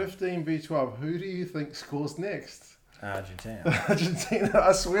 Wow. 15v12. Who do you think scores next? Argentina.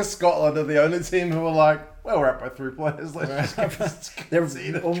 I swear Scotland are the only team who are like, well, we're up by 3 players.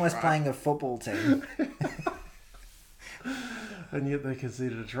 They're almost playing a football team. And yet they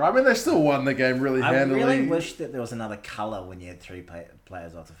conceded a try. I mean, they still won the game really handily. I really wish that there was another colour when you had 3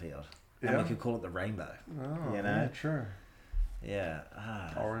 players off the field. And we could call it the rainbow. Oh, you know? Yeah, true. Yeah.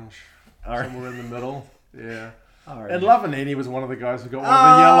 Orange. Somewhere in the middle. Yeah. Orange. And Lavanini was one of the guys who got one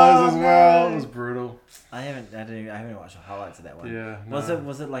of the yellows as well. It was brutal. I haven't watched the highlights of that one. Yeah.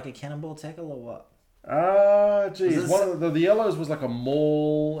 Was it like a cannonball tackle or what? Geez. One of the yellows was like a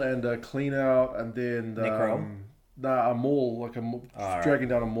maul and a clean out, and then a maul, dragging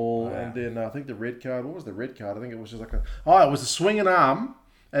down a maul, and then I think the red card. What was the red card? I think it was just like it was a swinging arm.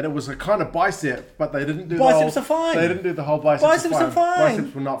 And it was a kind of bicep, but they didn't do biceps are fine. They didn't do the whole biceps. Biceps are fine.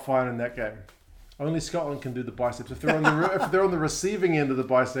 Biceps were not fine in that game. Only Scotland can do the biceps. If they're on the receiving end of the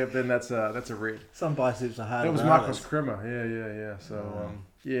bicep, then that's a red. Some biceps are hard. That was Marcus Krimmer. Yeah. So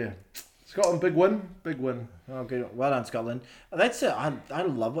Scotland, big win. Okay, well done, Scotland. That's it. I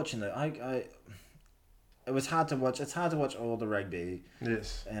love watching that. It was hard to watch. It's hard to watch all the rugby.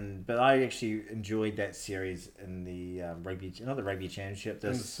 Yes. But I actually enjoyed that series in the rugby, not the rugby championship.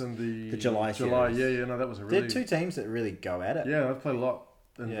 The July series. Yeah. No, that was a really. There are 2 teams that really go at it. Yeah, I've played a lot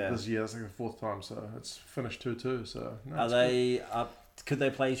this year. It's like the 4th time, so it's finished 2-2. So are they up? Could they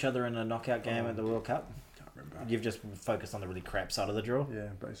play each other in a knockout game at the World Cup? Can't remember. You've just focused on the really crap side of the draw. Yeah,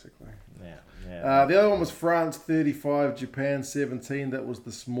 basically. Yeah. The other one was France 35, Japan 17. That was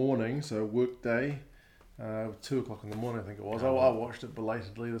this morning, so work day. 2:00 in the morning, I think it was. I watched it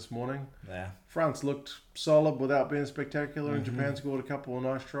belatedly this morning. Yeah. France looked solid without being spectacular, and Japan scored a couple of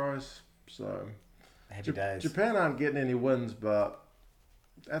nice tries. So, happy days. Japan aren't getting any wins, but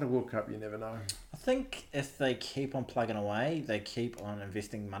at a World Cup, you never know. I think if they keep on plugging away, they keep on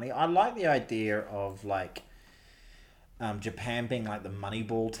investing money. I like the idea of Japan being like the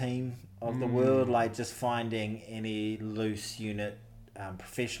Moneyball team of the world, like just finding any loose unit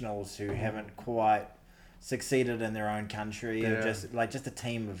professionals who haven't quite succeeded in their own country, and Yeah. just a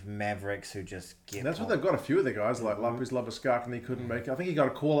team of mavericks who just get. That's what they've got. A few of the guys like Lapis Labuschagne, he couldn't make it. I think he got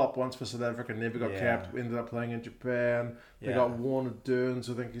a call up once for South Africa, never got capped. Ended up playing in Japan. They got Warner Durns,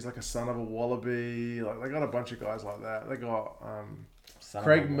 I think he's like a son of a wallaby. Like they got a bunch of guys like that. They got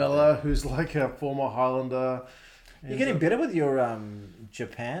Craig Miller, who's like a former Highlander. You're getting better with your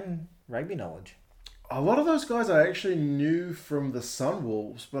Japan rugby knowledge. A lot of those guys I actually knew from the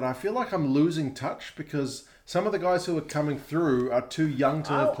Sunwolves, but I feel like I'm losing touch because some of the guys who are coming through are too young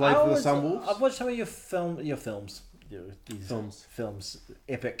to have played for the Sunwolves. I've watched some of your films,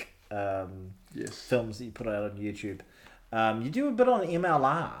 epic films that you put out on YouTube. You do a bit on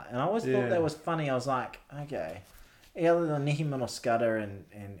MLR, and I always thought that was funny. I was like, okay, other than Nehi Minoskata and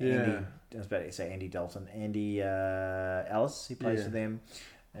Andy, I was about to say Andy Dalton, Andy Ellis, he plays for them.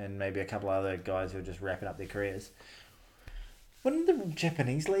 And maybe a couple other guys who are just wrapping up their careers. Wouldn't the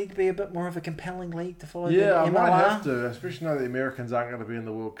Japanese league be a bit more of a compelling league to follow? Yeah, I than might MLR? have to, especially now the Americans aren't going to be in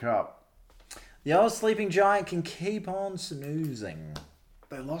the World Cup. The old sleeping giant can keep on snoozing.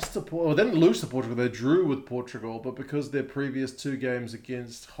 They lost to Portugal. They didn't lose to Portugal. They drew with Portugal, but because their previous 2 games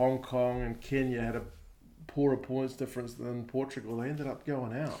against Hong Kong and Kenya had a poorer points difference than Portugal, they ended up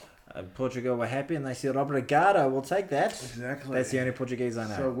going out. Portugal were happy and they said, obrigado, we'll take that. Exactly. That's the only Portuguese I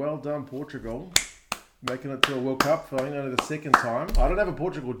know. So well done, Portugal. Making it to a World Cup for only the second time. I don't have a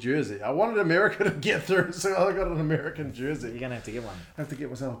Portugal jersey. I wanted America to get through, so I got an American jersey. You're going to have to get one. I have to get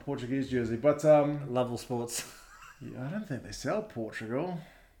myself a Portuguese jersey. But Lovell Sports. Yeah, I don't think they sell Portugal.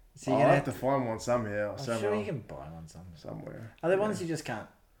 So I'll have to find one somehow. I'm sure you can buy one somewhere. Are there ones you just can't?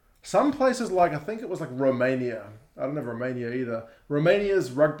 Some places, like I think it was like Romania. I don't have Romania either.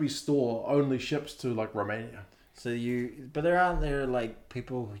 Romania's rugby store only ships to like Romania. But aren't there like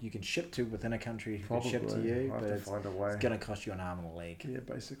people you can ship to within a country who can ship to you? I have to find a way. It's going to cost you an arm and a leg. Yeah,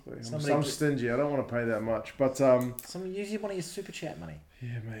 basically. I'm stingy. I don't want to pay that much. But use one of your super chat money.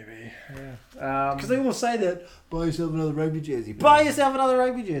 Yeah, maybe. Yeah. Because they will say that, buy yourself another rugby jersey. Buy yourself another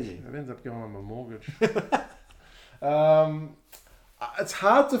rugby jersey. It ends up going on my mortgage. It's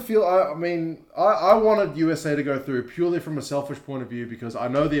hard to feel. I mean, I wanted USA to go through purely from a selfish point of view because I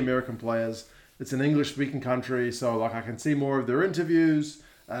know the American players. It's an English-speaking country, so like I can see more of their interviews.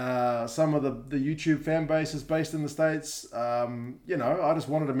 Some of the YouTube fan base is based in the States. I just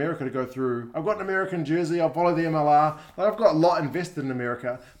wanted America to go through. I've got an American jersey. I follow the MLR. Like, I've got a lot invested in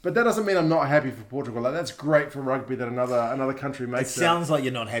America, but that doesn't mean I'm not happy for Portugal. Like, that's great for rugby that another country makes it. It sounds like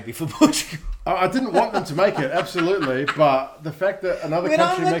you're not happy for Portugal. I didn't want them to make it, absolutely, but the fact that another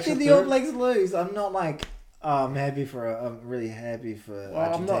country makes it the All Blacks lose, I'm not like, I'm really happy for. Well,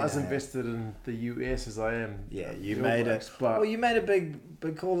 Argentina. I'm not as invested in the US as I am. Yeah, you made a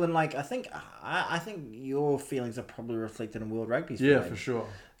big call, and like I think your feelings are probably reflected in World Rugby's feelings. Yeah, for sure.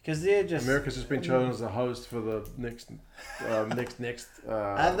 Because they're just America's just been chosen as a host for the next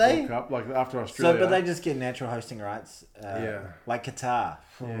Are they? World Cup, like after Australia. But they just get natural hosting rights. Like Qatar.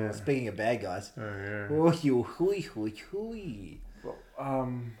 Yeah. Speaking of bad guys. Oh yeah. Hui. Well,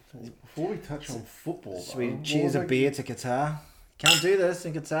 before we touch on football, should we cheers a beer to Qatar? Can't do this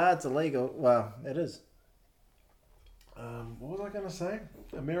in Qatar. It's illegal. Well, it is. What was I going to say?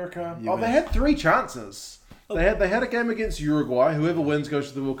 America. They had 3 chances. They had a game against Uruguay. Whoever wins goes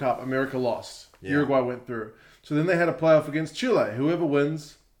to the World Cup. America lost. Yeah. Uruguay went through. So then they had a playoff against Chile. Whoever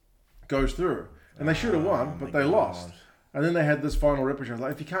wins goes through. And they should have won, but they lost. And then they had this final repetition.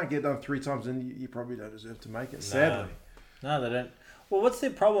 Like, if you can't get done 3 times, then you probably don't deserve to make it. Sadly. No, they don't. Well, what's their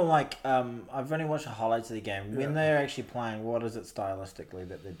problem? Like, I've only watched the highlights of the game. When they're actually playing, what is it stylistically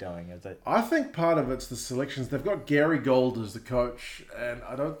that they're doing? Is it? I think part of it's the selections. They've got Gary Gold as the coach, and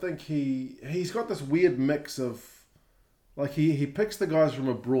I don't think he's got this weird mix of, like he picks the guys from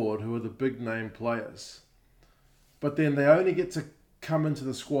abroad who are the big name players, but then they only get to come into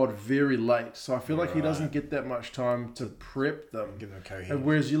the squad very late. So I feel like he doesn't get that much time to prep them. Give them a coherence. And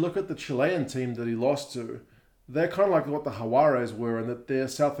whereas you look at the Chilean team that he lost to. They're kind of like what the Jaguares were, and that they're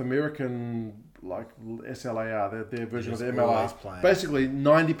South American, like SLAR, their version of the MLR. Basically,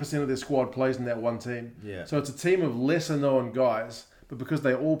 90% of their squad plays in that one team. Yeah. So it's a team of lesser known guys, but because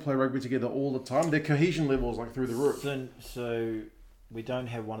they all play rugby together all the time, their cohesion level is like through the roof. So we don't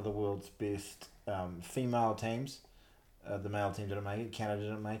have one of the world's best female teams. The male team didn't make it. Canada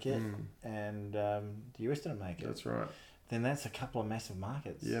didn't make it, and the US didn't make it. That's right. Then that's a couple of massive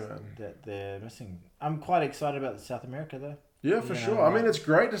markets that they're missing. I'm quite excited about South America, though. Yeah, for sure. I mean, it's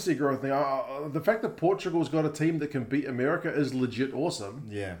great to see growth now. The fact that Portugal's got a team that can beat America is legit awesome.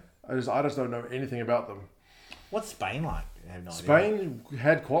 Yeah. I just don't know anything about them. What's Spain like? I have no idea. Spain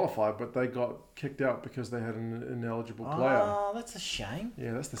had qualified, but they got kicked out because they had an ineligible player. Oh, that's a shame.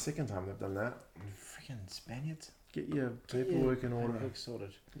 Yeah, that's the second time they've done that. Freaking Spaniards. Get your paperwork in order. Paperwork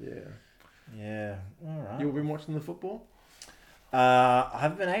sorted. Yeah. Yeah. All right. You've been watching the football?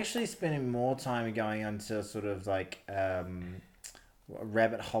 I've been actually spending more time going into sort of like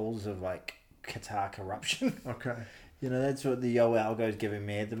rabbit holes of like Qatar corruption. Okay. You know, that's what the Yo Algo's giving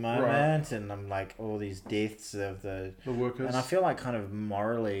me at the moment, Right. and I'm like, all these deaths of the workers. and I feel like kind of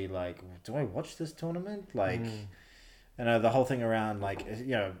morally, like, do I watch this tournament? Like, you know, the whole thing around, like,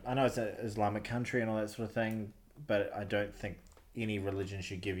 you know, I know it's an Islamic country and all that sort of thing, but I don't think any religion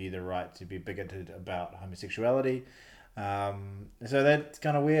should give you the right to be bigoted about homosexuality. So that's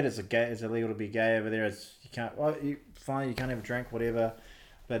kind of weird. It's illegal to be gay over there. You can't have a drink, whatever.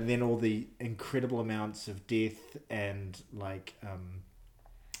 But then all the incredible amounts of death and like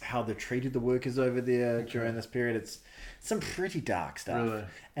how they've treated the workers over there during this period, it's some pretty dark stuff. Really?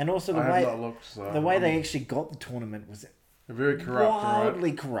 And also the way they actually got the tournament was very corrupt,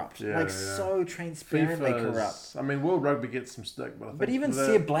 wildly corrupt, Yeah, so transparently corrupt. I mean, World Rugby gets some stick, but I think But even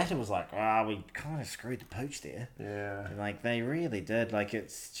Seb Blatter was like, we kind of screwed the pooch there. Yeah. And, like, they really did. Like,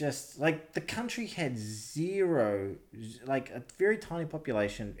 it's just, like, the country had zero, like, a very tiny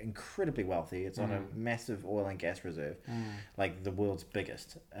population, incredibly wealthy. It's on a massive oil and gas reserve, like, the world's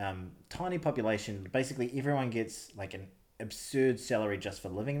biggest. Tiny population, basically everyone gets, like, an absurd salary just for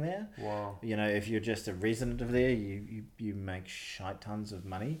living there. Wow. You know, if you're just a resident of there, you make shite tons of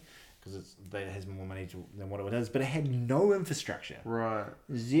money because it has more money than what it is, but it had no infrastructure. Right.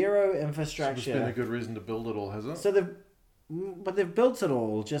 Zero infrastructure. So there's been a good reason to build it all, has it? So they've built it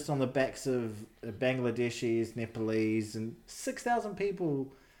all just on the backs of Bangladeshis, Nepalese, and 6,000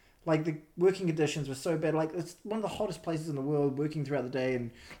 people. Like, the working conditions were so bad. Like, it's one of the hottest places in the world, working throughout the day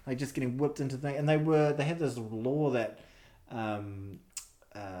and like just getting whipped into things. And they had this law that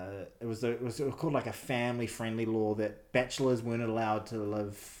it was called like a family friendly law that bachelors weren't allowed to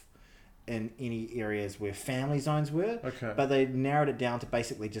live in any areas where family zones were. Okay. But they narrowed it down to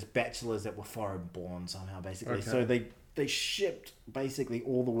basically just bachelors that were foreign born somehow, basically. Okay. So they shipped basically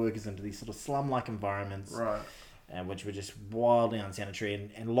all the workers into these sort of slum like environments. Right. Which were just wildly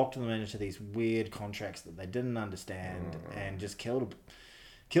unsanitary and locked them into these weird contracts that they didn't understand and just killed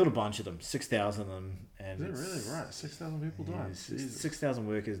a bunch of them, 6,000 of them. And is it really right? 6,000 people died. 6,000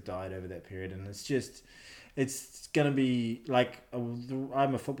 workers died over that period, and it's going to be like,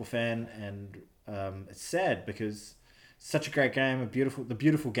 I'm a football fan, and it's sad because it's such a great game, the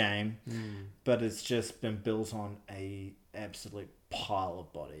beautiful game, but it's just been built on a absolute pile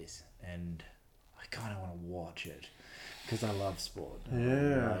of bodies, and I kind of want to watch it because I love sport.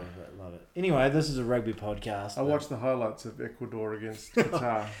 Yeah. Love it. Anyway, this is a rugby podcast. I watched the highlights of Ecuador against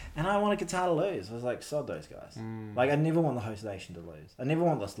Qatar. And I wanted Qatar to lose. I was like, sod those guys. Like, I never want the host nation to lose. I never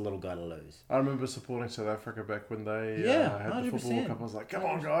want this little guy to lose. I remember supporting South Africa back when they had 100%. the football World Cup. I was like, come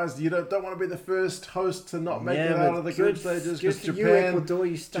on, guys, you don't want to be the first host to not make it out of the group stages. Because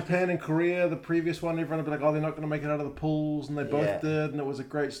Japan and Korea, the previous one, everyone would be like, they're not going to make it out of the pools. And they both did. And it was a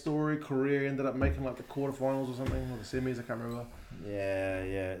great story. Korea ended up making like the quarterfinals or something, or the semis, I can't remember.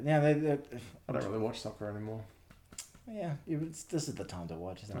 Yeah. I don't really watch soccer anymore. Yeah, this is the time to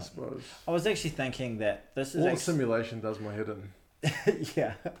watch, isn't it? I suppose. I was actually thinking that this is... All the simulation does my head in.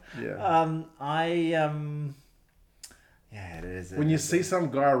 Yeah. Yeah, it is. When you see some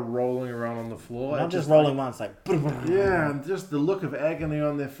guy rolling around on the floor... Not just rolling once, like... Yeah, and just the look of agony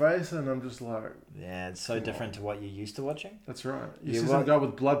on their face, and I'm just like... Yeah, it's so different to what you're used to watching. That's right. You see some guy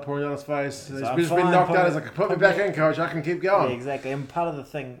with blood pouring down his face, he's I'm just been knocked out, he's like, put me back in, coach, I can keep going. Yeah, exactly. And part of the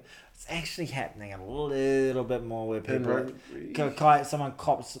thing... It's actually happening a little bit more where people, someone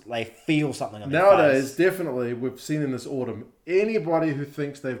cops, they feel something on their Nowadays, face. definitely, we've seen in this autumn, anybody who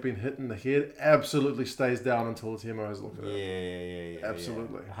thinks they've been hit in the head absolutely stays down until the TMO has looked at it. Yeah.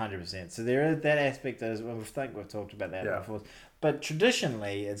 Absolutely. 100%. So there is that aspect, we've talked about that before. But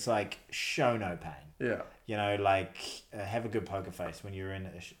traditionally, it's like, show no pain. Yeah. You know, like, have a good poker face when you're in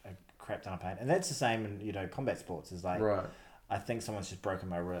a crap ton of pain. And that's the same in, combat sports. Is like... Right. I think someone's just broken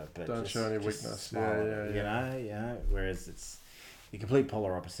my rib, but don't show any weakness. Smile, yeah. Whereas it's the complete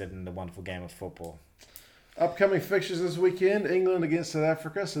polar opposite in the wonderful game of football. Upcoming fixtures this weekend: England against South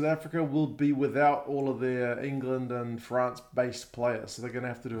Africa. South Africa will be without all of their England and France-based players, so they're going to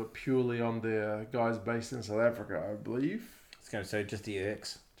have to do it purely on their guys based in South Africa, I believe. It's going to say just the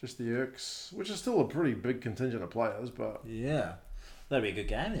Irks. Just the Irks, which is still a pretty big contingent of players, but yeah, that'll be a good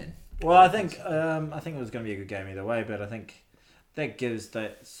game then. Well, I think it was going to be a good game either way, but I think that gives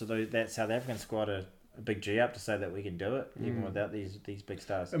that South African squad a a big G up to say that we can do it even without these big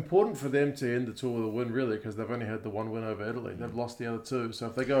stars. Important for them to end the tour with a win, really, because they've only had the one win over Italy. They've lost the other two. So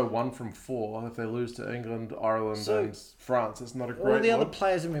if they go 1 from 4, if they lose to England, Ireland, and France, it's not a great All the other look.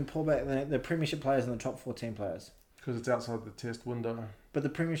 players have been pulled back. The Premiership players and the top 14 players. Because it's outside the test window. But the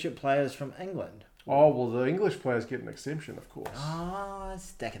Premiership players from England. Oh, well, the English players get an exemption, of course. Oh, it's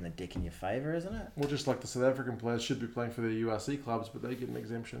stacking the deck in your favour, isn't it? Well, just like the South African players should be playing for their URC clubs, but they get an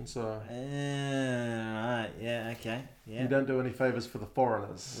exemption, so... Right, yeah, okay. Yeah. You don't do any favours for the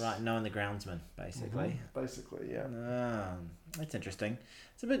foreigners. Right, knowing the groundsman, basically. Basically, yeah. That's interesting.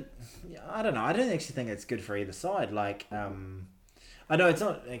 It's a bit... I don't know. I don't actually think it's good for either side. Like, I know it's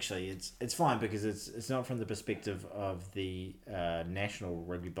not actually. It's fine because it's not from the perspective of the national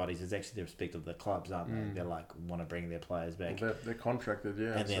rugby bodies. It's actually the perspective of the clubs, aren't they? They're like want to bring their players back. Well, they're contracted,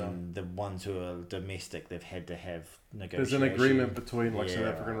 yeah. And then the ones who are domestic, they've had to have There's negotiation. an agreement between like South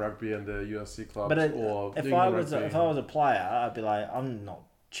African rugby and the USC clubs. But if I was rugby. if I was a player, I'd be like, I'm not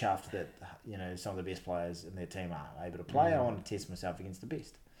chuffed that some of the best players in their team aren't able to play. I want to test myself against the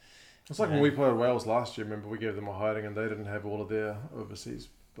best. It's like when we played Wales last year. Remember, we gave them a hiding, and they didn't have all of their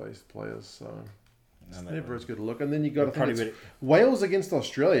overseas-based players. So it's never as good a look. And then you got to think Wales against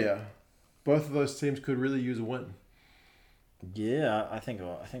Australia. Both of those teams could really use a win. Yeah, I think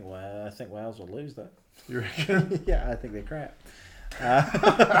Wales will lose though. You reckon? Yeah, I think they're crap.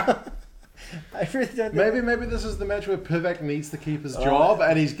 I really don't. Maybe this is the match where Pivac needs to keep his job,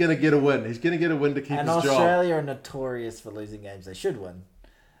 and he's going to get a win. He's going to get a win to keep his job. And Australia are notorious for losing games they should win.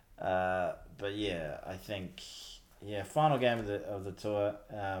 But yeah, I think final game of the tour.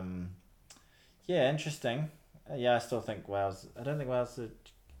 Interesting. I still think Wales. I don't think Wales.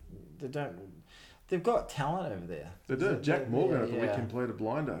 They've got talent over there. They do. Jack Morgan at the weekend played a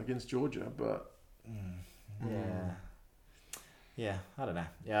blinder against Georgia, but I don't know.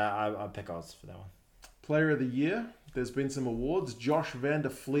 Yeah, I pick Oz for that one. Player of the Year. There's been some awards. Josh van der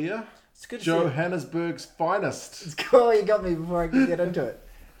Fleer. It's good. Johannesburg's finest. It's cool. You got me before I could get into it.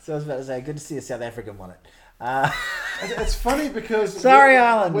 So I was about to say, good to see a South African won it. It's funny because... Sorry,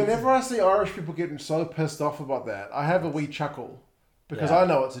 Ireland. Whenever I see Irish people getting so pissed off about that, I have a wee chuckle. Because I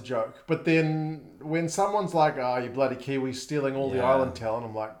know it's a joke. But then when someone's like, you bloody Kiwis stealing all the island talent,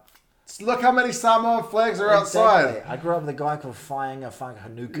 I'm like, look how many Samoan flags are outside. I grew up with a guy called Whainga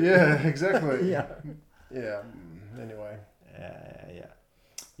Whakahanuku. Yeah, exactly. Yeah. Anyway.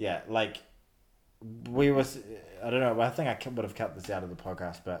 Yeah, like... I don't know, I think I would have cut this out of the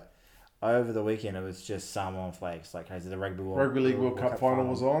podcast, but over the weekend it was just Samoan flags like crazy. The Rugby League World Cup final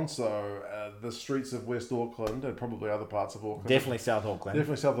was on, so the streets of West Auckland and probably other parts of Auckland. Definitely South Auckland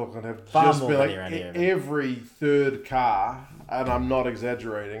have far just more been like around here. Every third car, and I'm not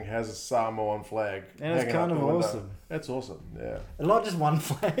exaggerating, has a Samoan flag. And it's kind of awesome. That's awesome, yeah. And not just one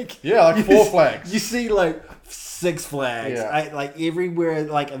flag. Yeah, like 4 flags. You see like 6 flags. Yeah. Like everywhere,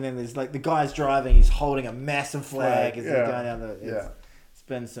 like, and then there's like the guy's driving, he's holding a massive flag as they're going down the...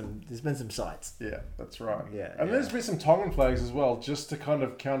 There's been some sights. Yeah, that's right. Yeah, and there's been some Tongan flags as well, just to kind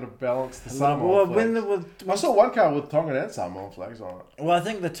of counterbalance the Samoan flags. I saw one car with Tongan and Samoan flags on it. Well, I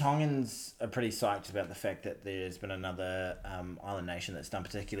think the Tongans are pretty psyched about the fact that there's been another island nation that's done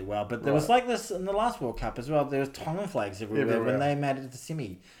particularly well. But there was like this in the last World Cup as well. There was Tongan flags everywhere. When they made it to the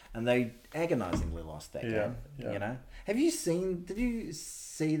semi, and they agonisingly lost that game. You know, did you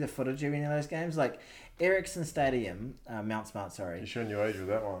see the footage of any of those games? Like Ericsson Stadium, Mount Smart. Sorry, you're showing your age with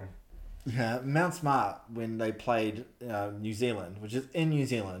that one. Yeah, Mount Smart when they played New Zealand, which is in New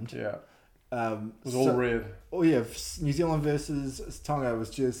Zealand. Yeah. It was all red. Oh yeah, New Zealand versus Tonga was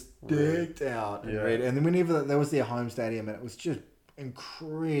just decked out in red. And then whenever that was their home stadium, and it was just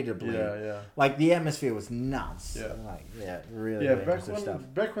incredibly like the atmosphere was nuts. Really impressive stuff.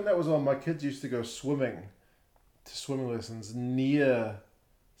 Back when that was on, my kids used to go swimming lessons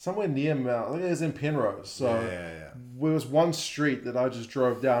somewhere near Mount. I think it was in Penrose. So there was one street that I just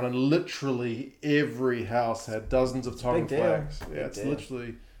drove down, and literally every house had dozens of Tongan flags. It's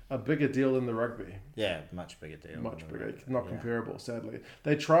literally a bigger deal than the rugby. Yeah, much bigger deal. Much bigger. Not comparable, sadly.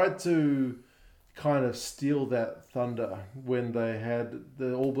 They tried to kind of steal that thunder when they had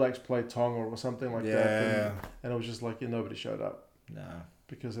the All Blacks play Tonga or something like that. And it was just like, nobody showed up. No.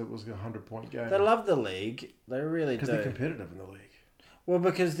 Because it was a 100-point game. They love the league. They really do. Because they're competitive in the league. Well,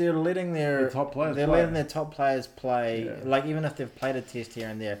 because they're letting their top players play. Yeah. Like, even if they've played a test here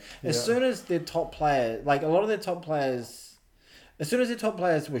and there. As soon as their top player... Like, a lot of their top players... As soon as their top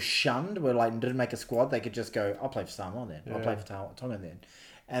players were shunned, didn't make a squad, they could just go, I'll play for Samoa then. I'll play for Tonga then.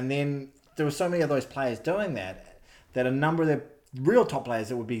 And then there were so many of those players doing that a number of their real top players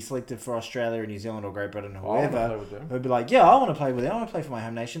that would be selected for Australia or New Zealand or Great Britain or I wanna whoever, play with them. who'd be like, yeah, I want to play with them. I want to play for my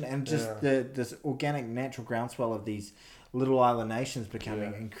home nation. And just this organic, natural groundswell of these little island nations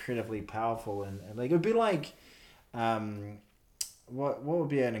becoming incredibly powerful. And like, it would be like, what would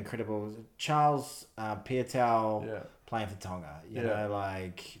be an incredible Charles Piutau playing for Tonga? You know,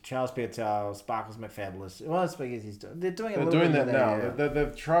 like Charles Piutau, Sparkles McFabulous. Well, I suppose he's doing. They're doing that now.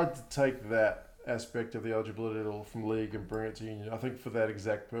 They've tried to take that aspect of the eligibility from league and bring it to union. I think for that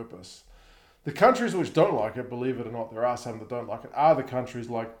exact purpose. The countries which don't like it, believe it or not, there are some that don't like it, are the countries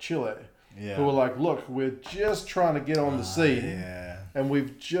like Chile. Yeah. Who are like, look, we're just trying to get on the scene, and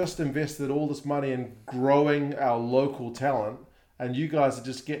we've just invested all this money in growing our local talent, and you guys are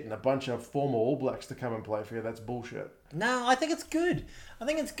just getting a bunch of former All Blacks to come and play for you. That's bullshit. No, I think it's good.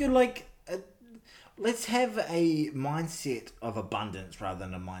 Like, let's have a mindset of abundance rather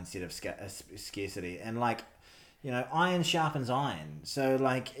than a mindset of scarcity. And like, you know, iron sharpens iron. So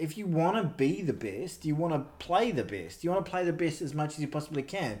like, if you want to be the best, you want to play the best. You want to play the best as much as you possibly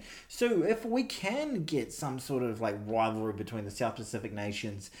can. So if we can get some sort of like rivalry between the South Pacific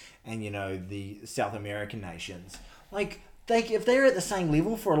nations and, you know, the South American nations, like if they're at the same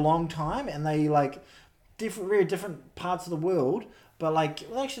level for a long time and they like very different parts of the world, but like,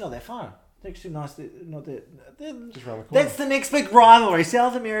 well, actually not that far. It's actually nice. Not that. Just around the corner. That's the next big rivalry: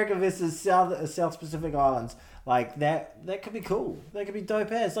 South America versus South Pacific Islands. Like that could be cool. That could be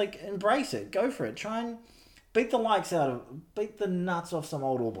dope as. Like, embrace it. Go for it. Try and beat the nuts off some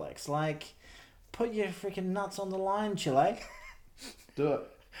old All Blacks. Like, put your freaking nuts on the line, Chile. Do it.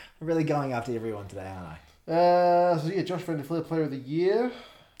 I'm really going after everyone today, aren't I? Josh Van der Fleer, Player of the Year.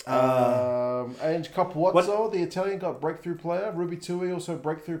 Ange Capuozzo, the Italian, got Breakthrough Player. Ruby Tui, also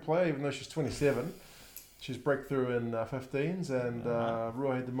Breakthrough Player, even though she's 27. She's Breakthrough in 15s. And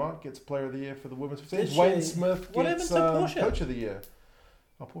Ruahe Demant gets Player of the Year for the Women's 15s. Wayne Smith gets Coach of the Year.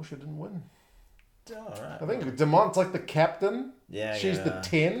 Oh, Portia didn't win. Oh, right. I think Demant's like the captain. Yeah, she's the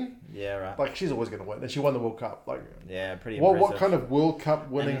 10. Yeah, right. Like, she's always going to win. And she won the World Cup. Like, yeah, pretty impressive. What kind of World Cup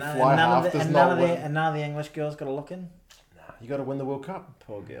winning fly half does not win? And none of the English girls got a look in? You got to win the World Cup.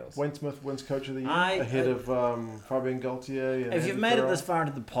 Poor girls. Wayne Smith wins Coach of the Year ahead of Fabien Gaultier. And if you've made it this far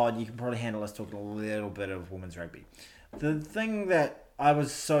into the pod, you can probably handle us talking a little bit of women's rugby. The thing that I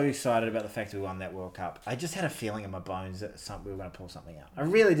was so excited about the fact that we won that World Cup, I just had a feeling in my bones that we were going to pull something out. I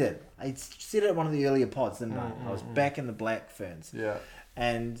really did. I said it at one of the earlier pods, didn't I? I was back in the Black Ferns. Yeah.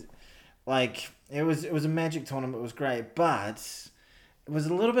 And like it was a magic tournament. It was great, but it was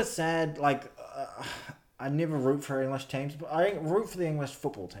a little bit sad. Like. I never root for English teams, but I root for the English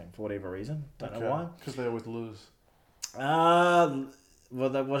football team for whatever reason. Don't know why. Because they always lose. Well,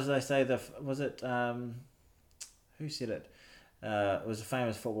 what did they say? Who said it? It was a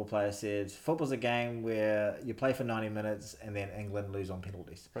famous football player said, football's a game where you play for 90 minutes and then England lose on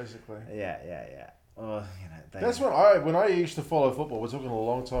penalties. Basically. Yeah. Well, you know, that's when I used to follow football. We're talking a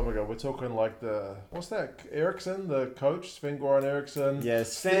long time ago. We're talking like what's that? Eriksson, the coach, Sven-Goran Eriksson.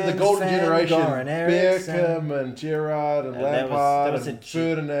 Yes, the golden generation. Beckham and Gerrard and Lampard and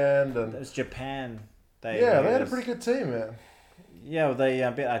Ferdinand and that was Japan. They had a pretty good team, man. Yeah, well, they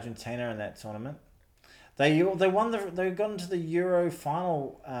beat Argentina in that tournament. They won they got into the Euro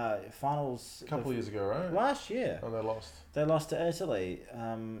finals a couple of years ago, right? Last year. And they lost. They lost to Italy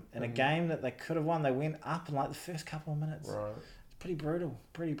in a game that they could have won. They went up in like the first couple of minutes. Right. It's pretty brutal.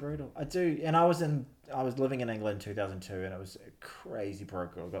 I do, and I was living in England in 2002, and it was a crazy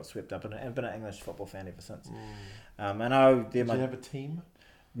protocol. I got swept up in it. I've been an English football fan ever since. Did you have a team?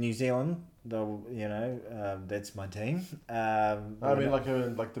 New Zealand, that's my team. I mean,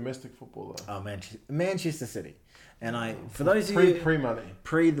 like domestic football though. Oh, Manchester City, and for those of you pre-money,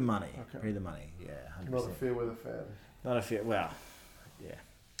 pre the money, yeah, 100%. Not a fair weather fan. Not a fair. Well, yeah,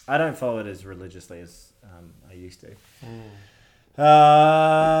 I don't follow it as religiously as I used to.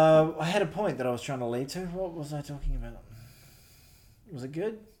 I had a point that I was trying to lead to. What was I talking about? Was it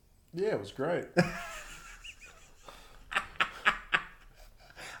good? Yeah, it was great.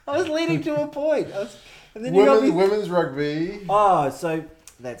 I was leading to a point. And then women's rugby. Oh, so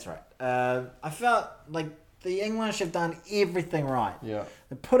that's right. I felt like the English have done everything right. Yeah.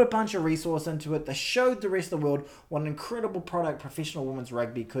 They put a bunch of resource into it. They showed the rest of the world what an incredible product professional women's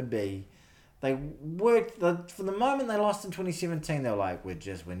rugby could be. They worked from the moment they lost in 2017. They were like, we're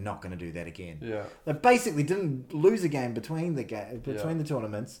not going to do that again. Yeah. They basically didn't lose a game between the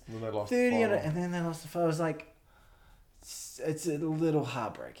tournaments. And then they lost 30 and then they lost the final. I was like, it's a little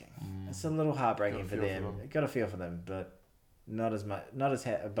heartbreaking. It's a little heartbreaking for them. Got a feel for them, but not as much.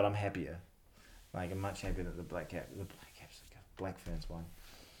 But I'm happier. Like, I'm much happier that the Black Ferns won.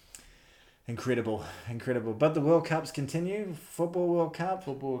 Incredible. But the World Cups continue. Football World Cup.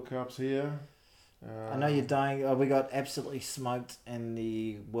 Football Cup's here. I know you're dying. Oh, we got absolutely smoked in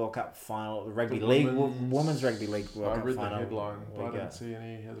the World Cup final, the Rugby League, Women's Rugby League World Cup final. I read the headline, but I didn't see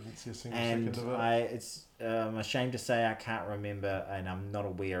a single second of it. I'm ashamed to say I can't remember, and I'm not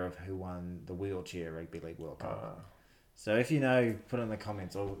aware of who won the wheelchair Rugby League World Cup. So if you know, put it in the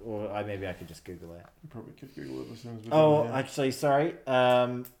comments, or maybe I could just Google that. You probably could Google it as soon as we're Oh, done here. actually, sorry.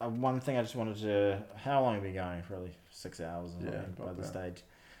 One thing I just wanted to... How long have we been going? Probably 6 hours by the stage.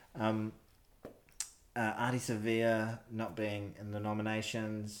 Artie Sevilla not being in the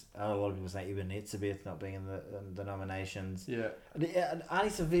nominations. A lot of people say even Etzebeth not being in the nominations. Yeah. Artie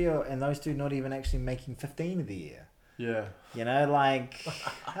Sevilla and those two not even actually making 15 of the year. Yeah. You know, like,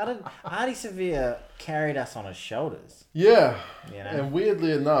 how did Artie Sevilla carried us on his shoulders? Yeah. You know? And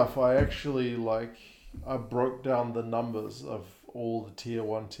weirdly enough, I broke down the numbers of all the tier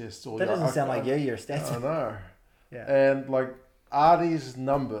 1 tests. That doesn't sound like your stats. I know. Yeah. And like Artie's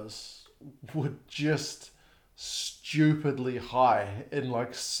numbers were just stupidly high in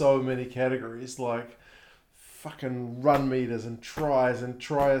like so many categories, like fucking run meters and tries and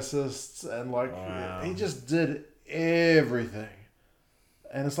try assists, and like he just did everything.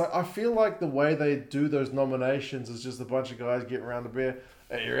 And it's like, I feel like the way they do those nominations is just a bunch of guys getting around the beer.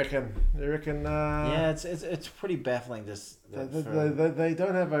 Hey, you reckon? Yeah, it's pretty baffling. Just they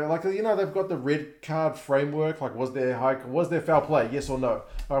don't have they've got the red card framework. Like, was there foul play? Yes or no?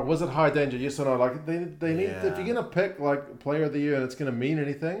 Was it high danger? Yes or no? Like they need, if you're gonna pick like player of the year and it's gonna mean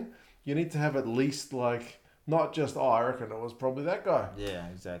anything, you need to have at least like, not just, I reckon it was probably that guy. Yeah,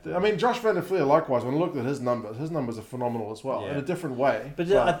 exactly. I mean, Josh Van der Fleer, likewise, when I looked at his numbers are phenomenal as well, in a different way. But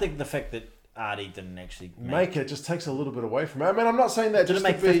I think the fact that Artie didn't actually make it just takes a little bit away from it. I mean, I'm not saying that didn't just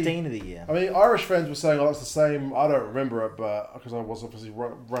make 15 of the year. I mean, Irish fans were saying, it's the same. I don't remember it, but because I was obviously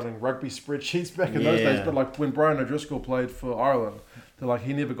running rugby spreadsheets back in those days. But like when Brian O'Driscoll played for Ireland, they're like,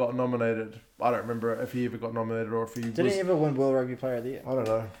 he never got nominated. I don't remember if he ever got nominated or if he Did he ever win World Rugby Player of the Year? I don't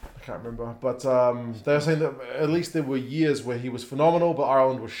know. I can't remember. But they were saying that at least there were years where he was phenomenal, but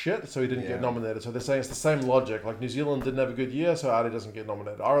Ireland was shit, so he didn't get nominated. So they're saying it's the same logic. Like New Zealand didn't have a good year, so Artie doesn't get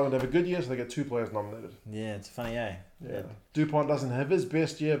nominated. Ireland have a good year, so they get 2 players nominated. Yeah, it's funny, eh? Yeah. Dupont doesn't have his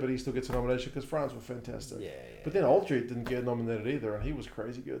best year, but he still gets a nomination because France were fantastic. Yeah. But then Aldridge didn't get nominated either, and he was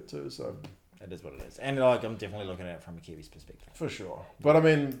crazy good too. So it is what it is. And like, I'm definitely looking at it from a Kiwi's perspective. For sure. But I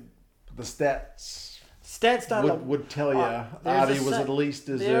mean, the stats would tell you Artie was at least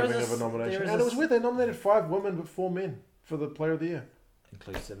deserving of a nomination. And it was weird, they nominated 5 women but 4 men for the Player of the Year.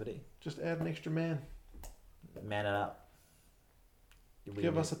 Inclusivity. Just add an extra man. Man it up.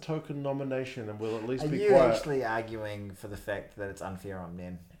 Give us a token nomination and we'll at least be quiet. Are you actually arguing for the fact that it's unfair on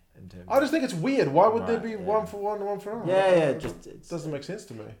men? I just think it's weird. Why would there be one for one and one for another? It doesn't make sense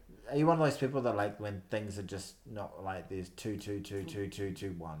to me. Are you one of those people that like when things are just not like there's 2, 2, 2, 2, 2,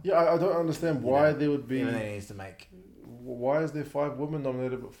 2, 1? Yeah, I don't understand why there would be. Everything needs to make. Why is there 5 women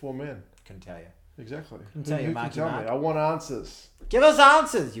nominated but 4 men? Couldn't tell you. Exactly. Couldn't tell you, who can tell me? I want answers. Give us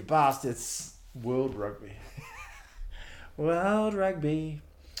answers, you bastards. World Rugby. World Rugby.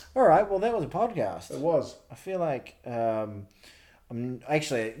 All right. Well, that was a podcast. It was. I feel like. I'm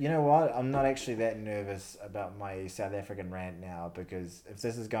actually, you know what? I'm not actually that nervous about my South African rant now because if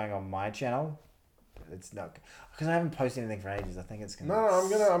this is going on my channel, it's not because I haven't posted anything for ages. I think it's gonna.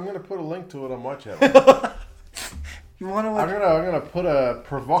 No, I'm gonna put a link to it on my channel. You want to? I'm gonna put a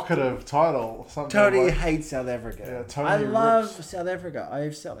provocative title. Tony hates South Africa. Yeah, Tony I love rips. South Africa. I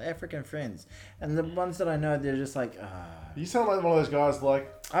have South African friends, and the ones that I know, they're just like. You sound like one of those guys. Like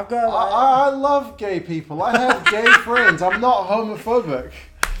I love gay people. I have gay friends. I'm not homophobic.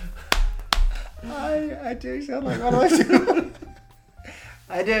 I do sound like one of those people.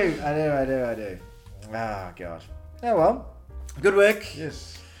 I do. Oh gosh. Oh well. Good work.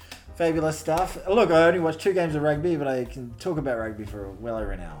 Yes. Fabulous stuff. Look, I only watched 2 games of rugby, but I can talk about rugby for well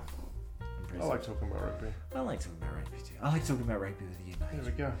over an hour. I like talking about rugby. I like talking about rugby too. I like talking about rugby with you, mate.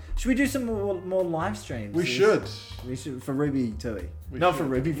 There we go. Should we do some more live streams? We should. We should for Ruby Tui. Not for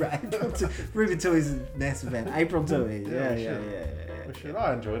Ruby, for April Tui. Ruby Tui's a massive fan. April Tui. Yeah. We should.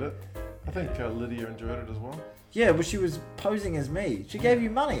 I enjoyed it. I think Lydia enjoyed it as well. Yeah, but she was posing as me. She gave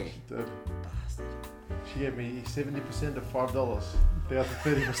you money. She did. Bastard. She gave me 70% of $5. The other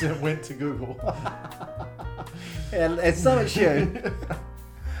 30% went to Google. Yeah, it's so much you.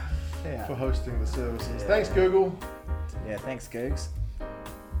 Yeah. For hosting the services. Thanks, Google. Yeah, thanks, Googs.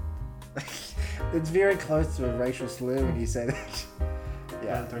 It's very close to a racial slur when you say that.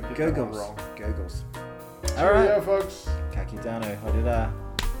 Yeah, don't get that Googles. wrong. Googles. All right, folks. Ka kite anō, haere rā.